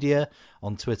Hollowdale Media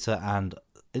on Twitter and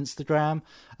Instagram.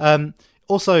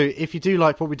 Also, if you do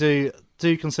like what we do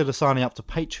consider signing up to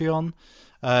Patreon.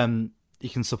 You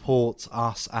can support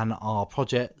us and our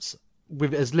projects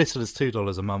with as little as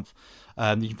 $2 a month.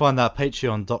 You can find that at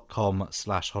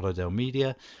patreon.com/Hollowdale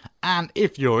Media. And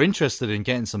if you're interested in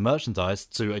getting some merchandise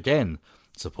to, again,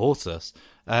 support us,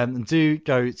 do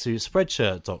go to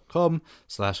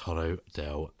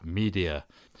spreadshirt.com/Hollowdale Media.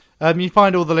 You can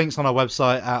find all the links on our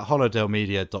website at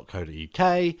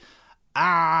hollowdalemedia.co.uk.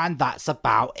 And that's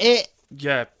about it.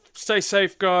 Yeah, stay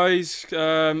safe, guys.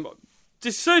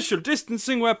 Social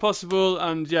distancing where possible,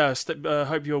 and yeah,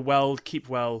 hope you're well, keep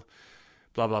well,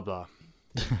 blah blah blah.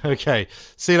 Okay,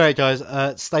 see you later,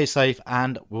 guys. Stay safe,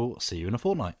 and we'll see you in a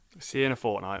fortnight. See you in a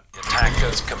fortnight.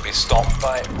 Attackers can be stopped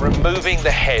by removing the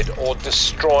head or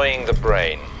destroying the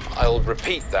brain. I'll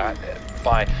repeat that,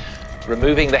 by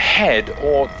removing the head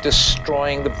or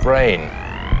destroying the brain.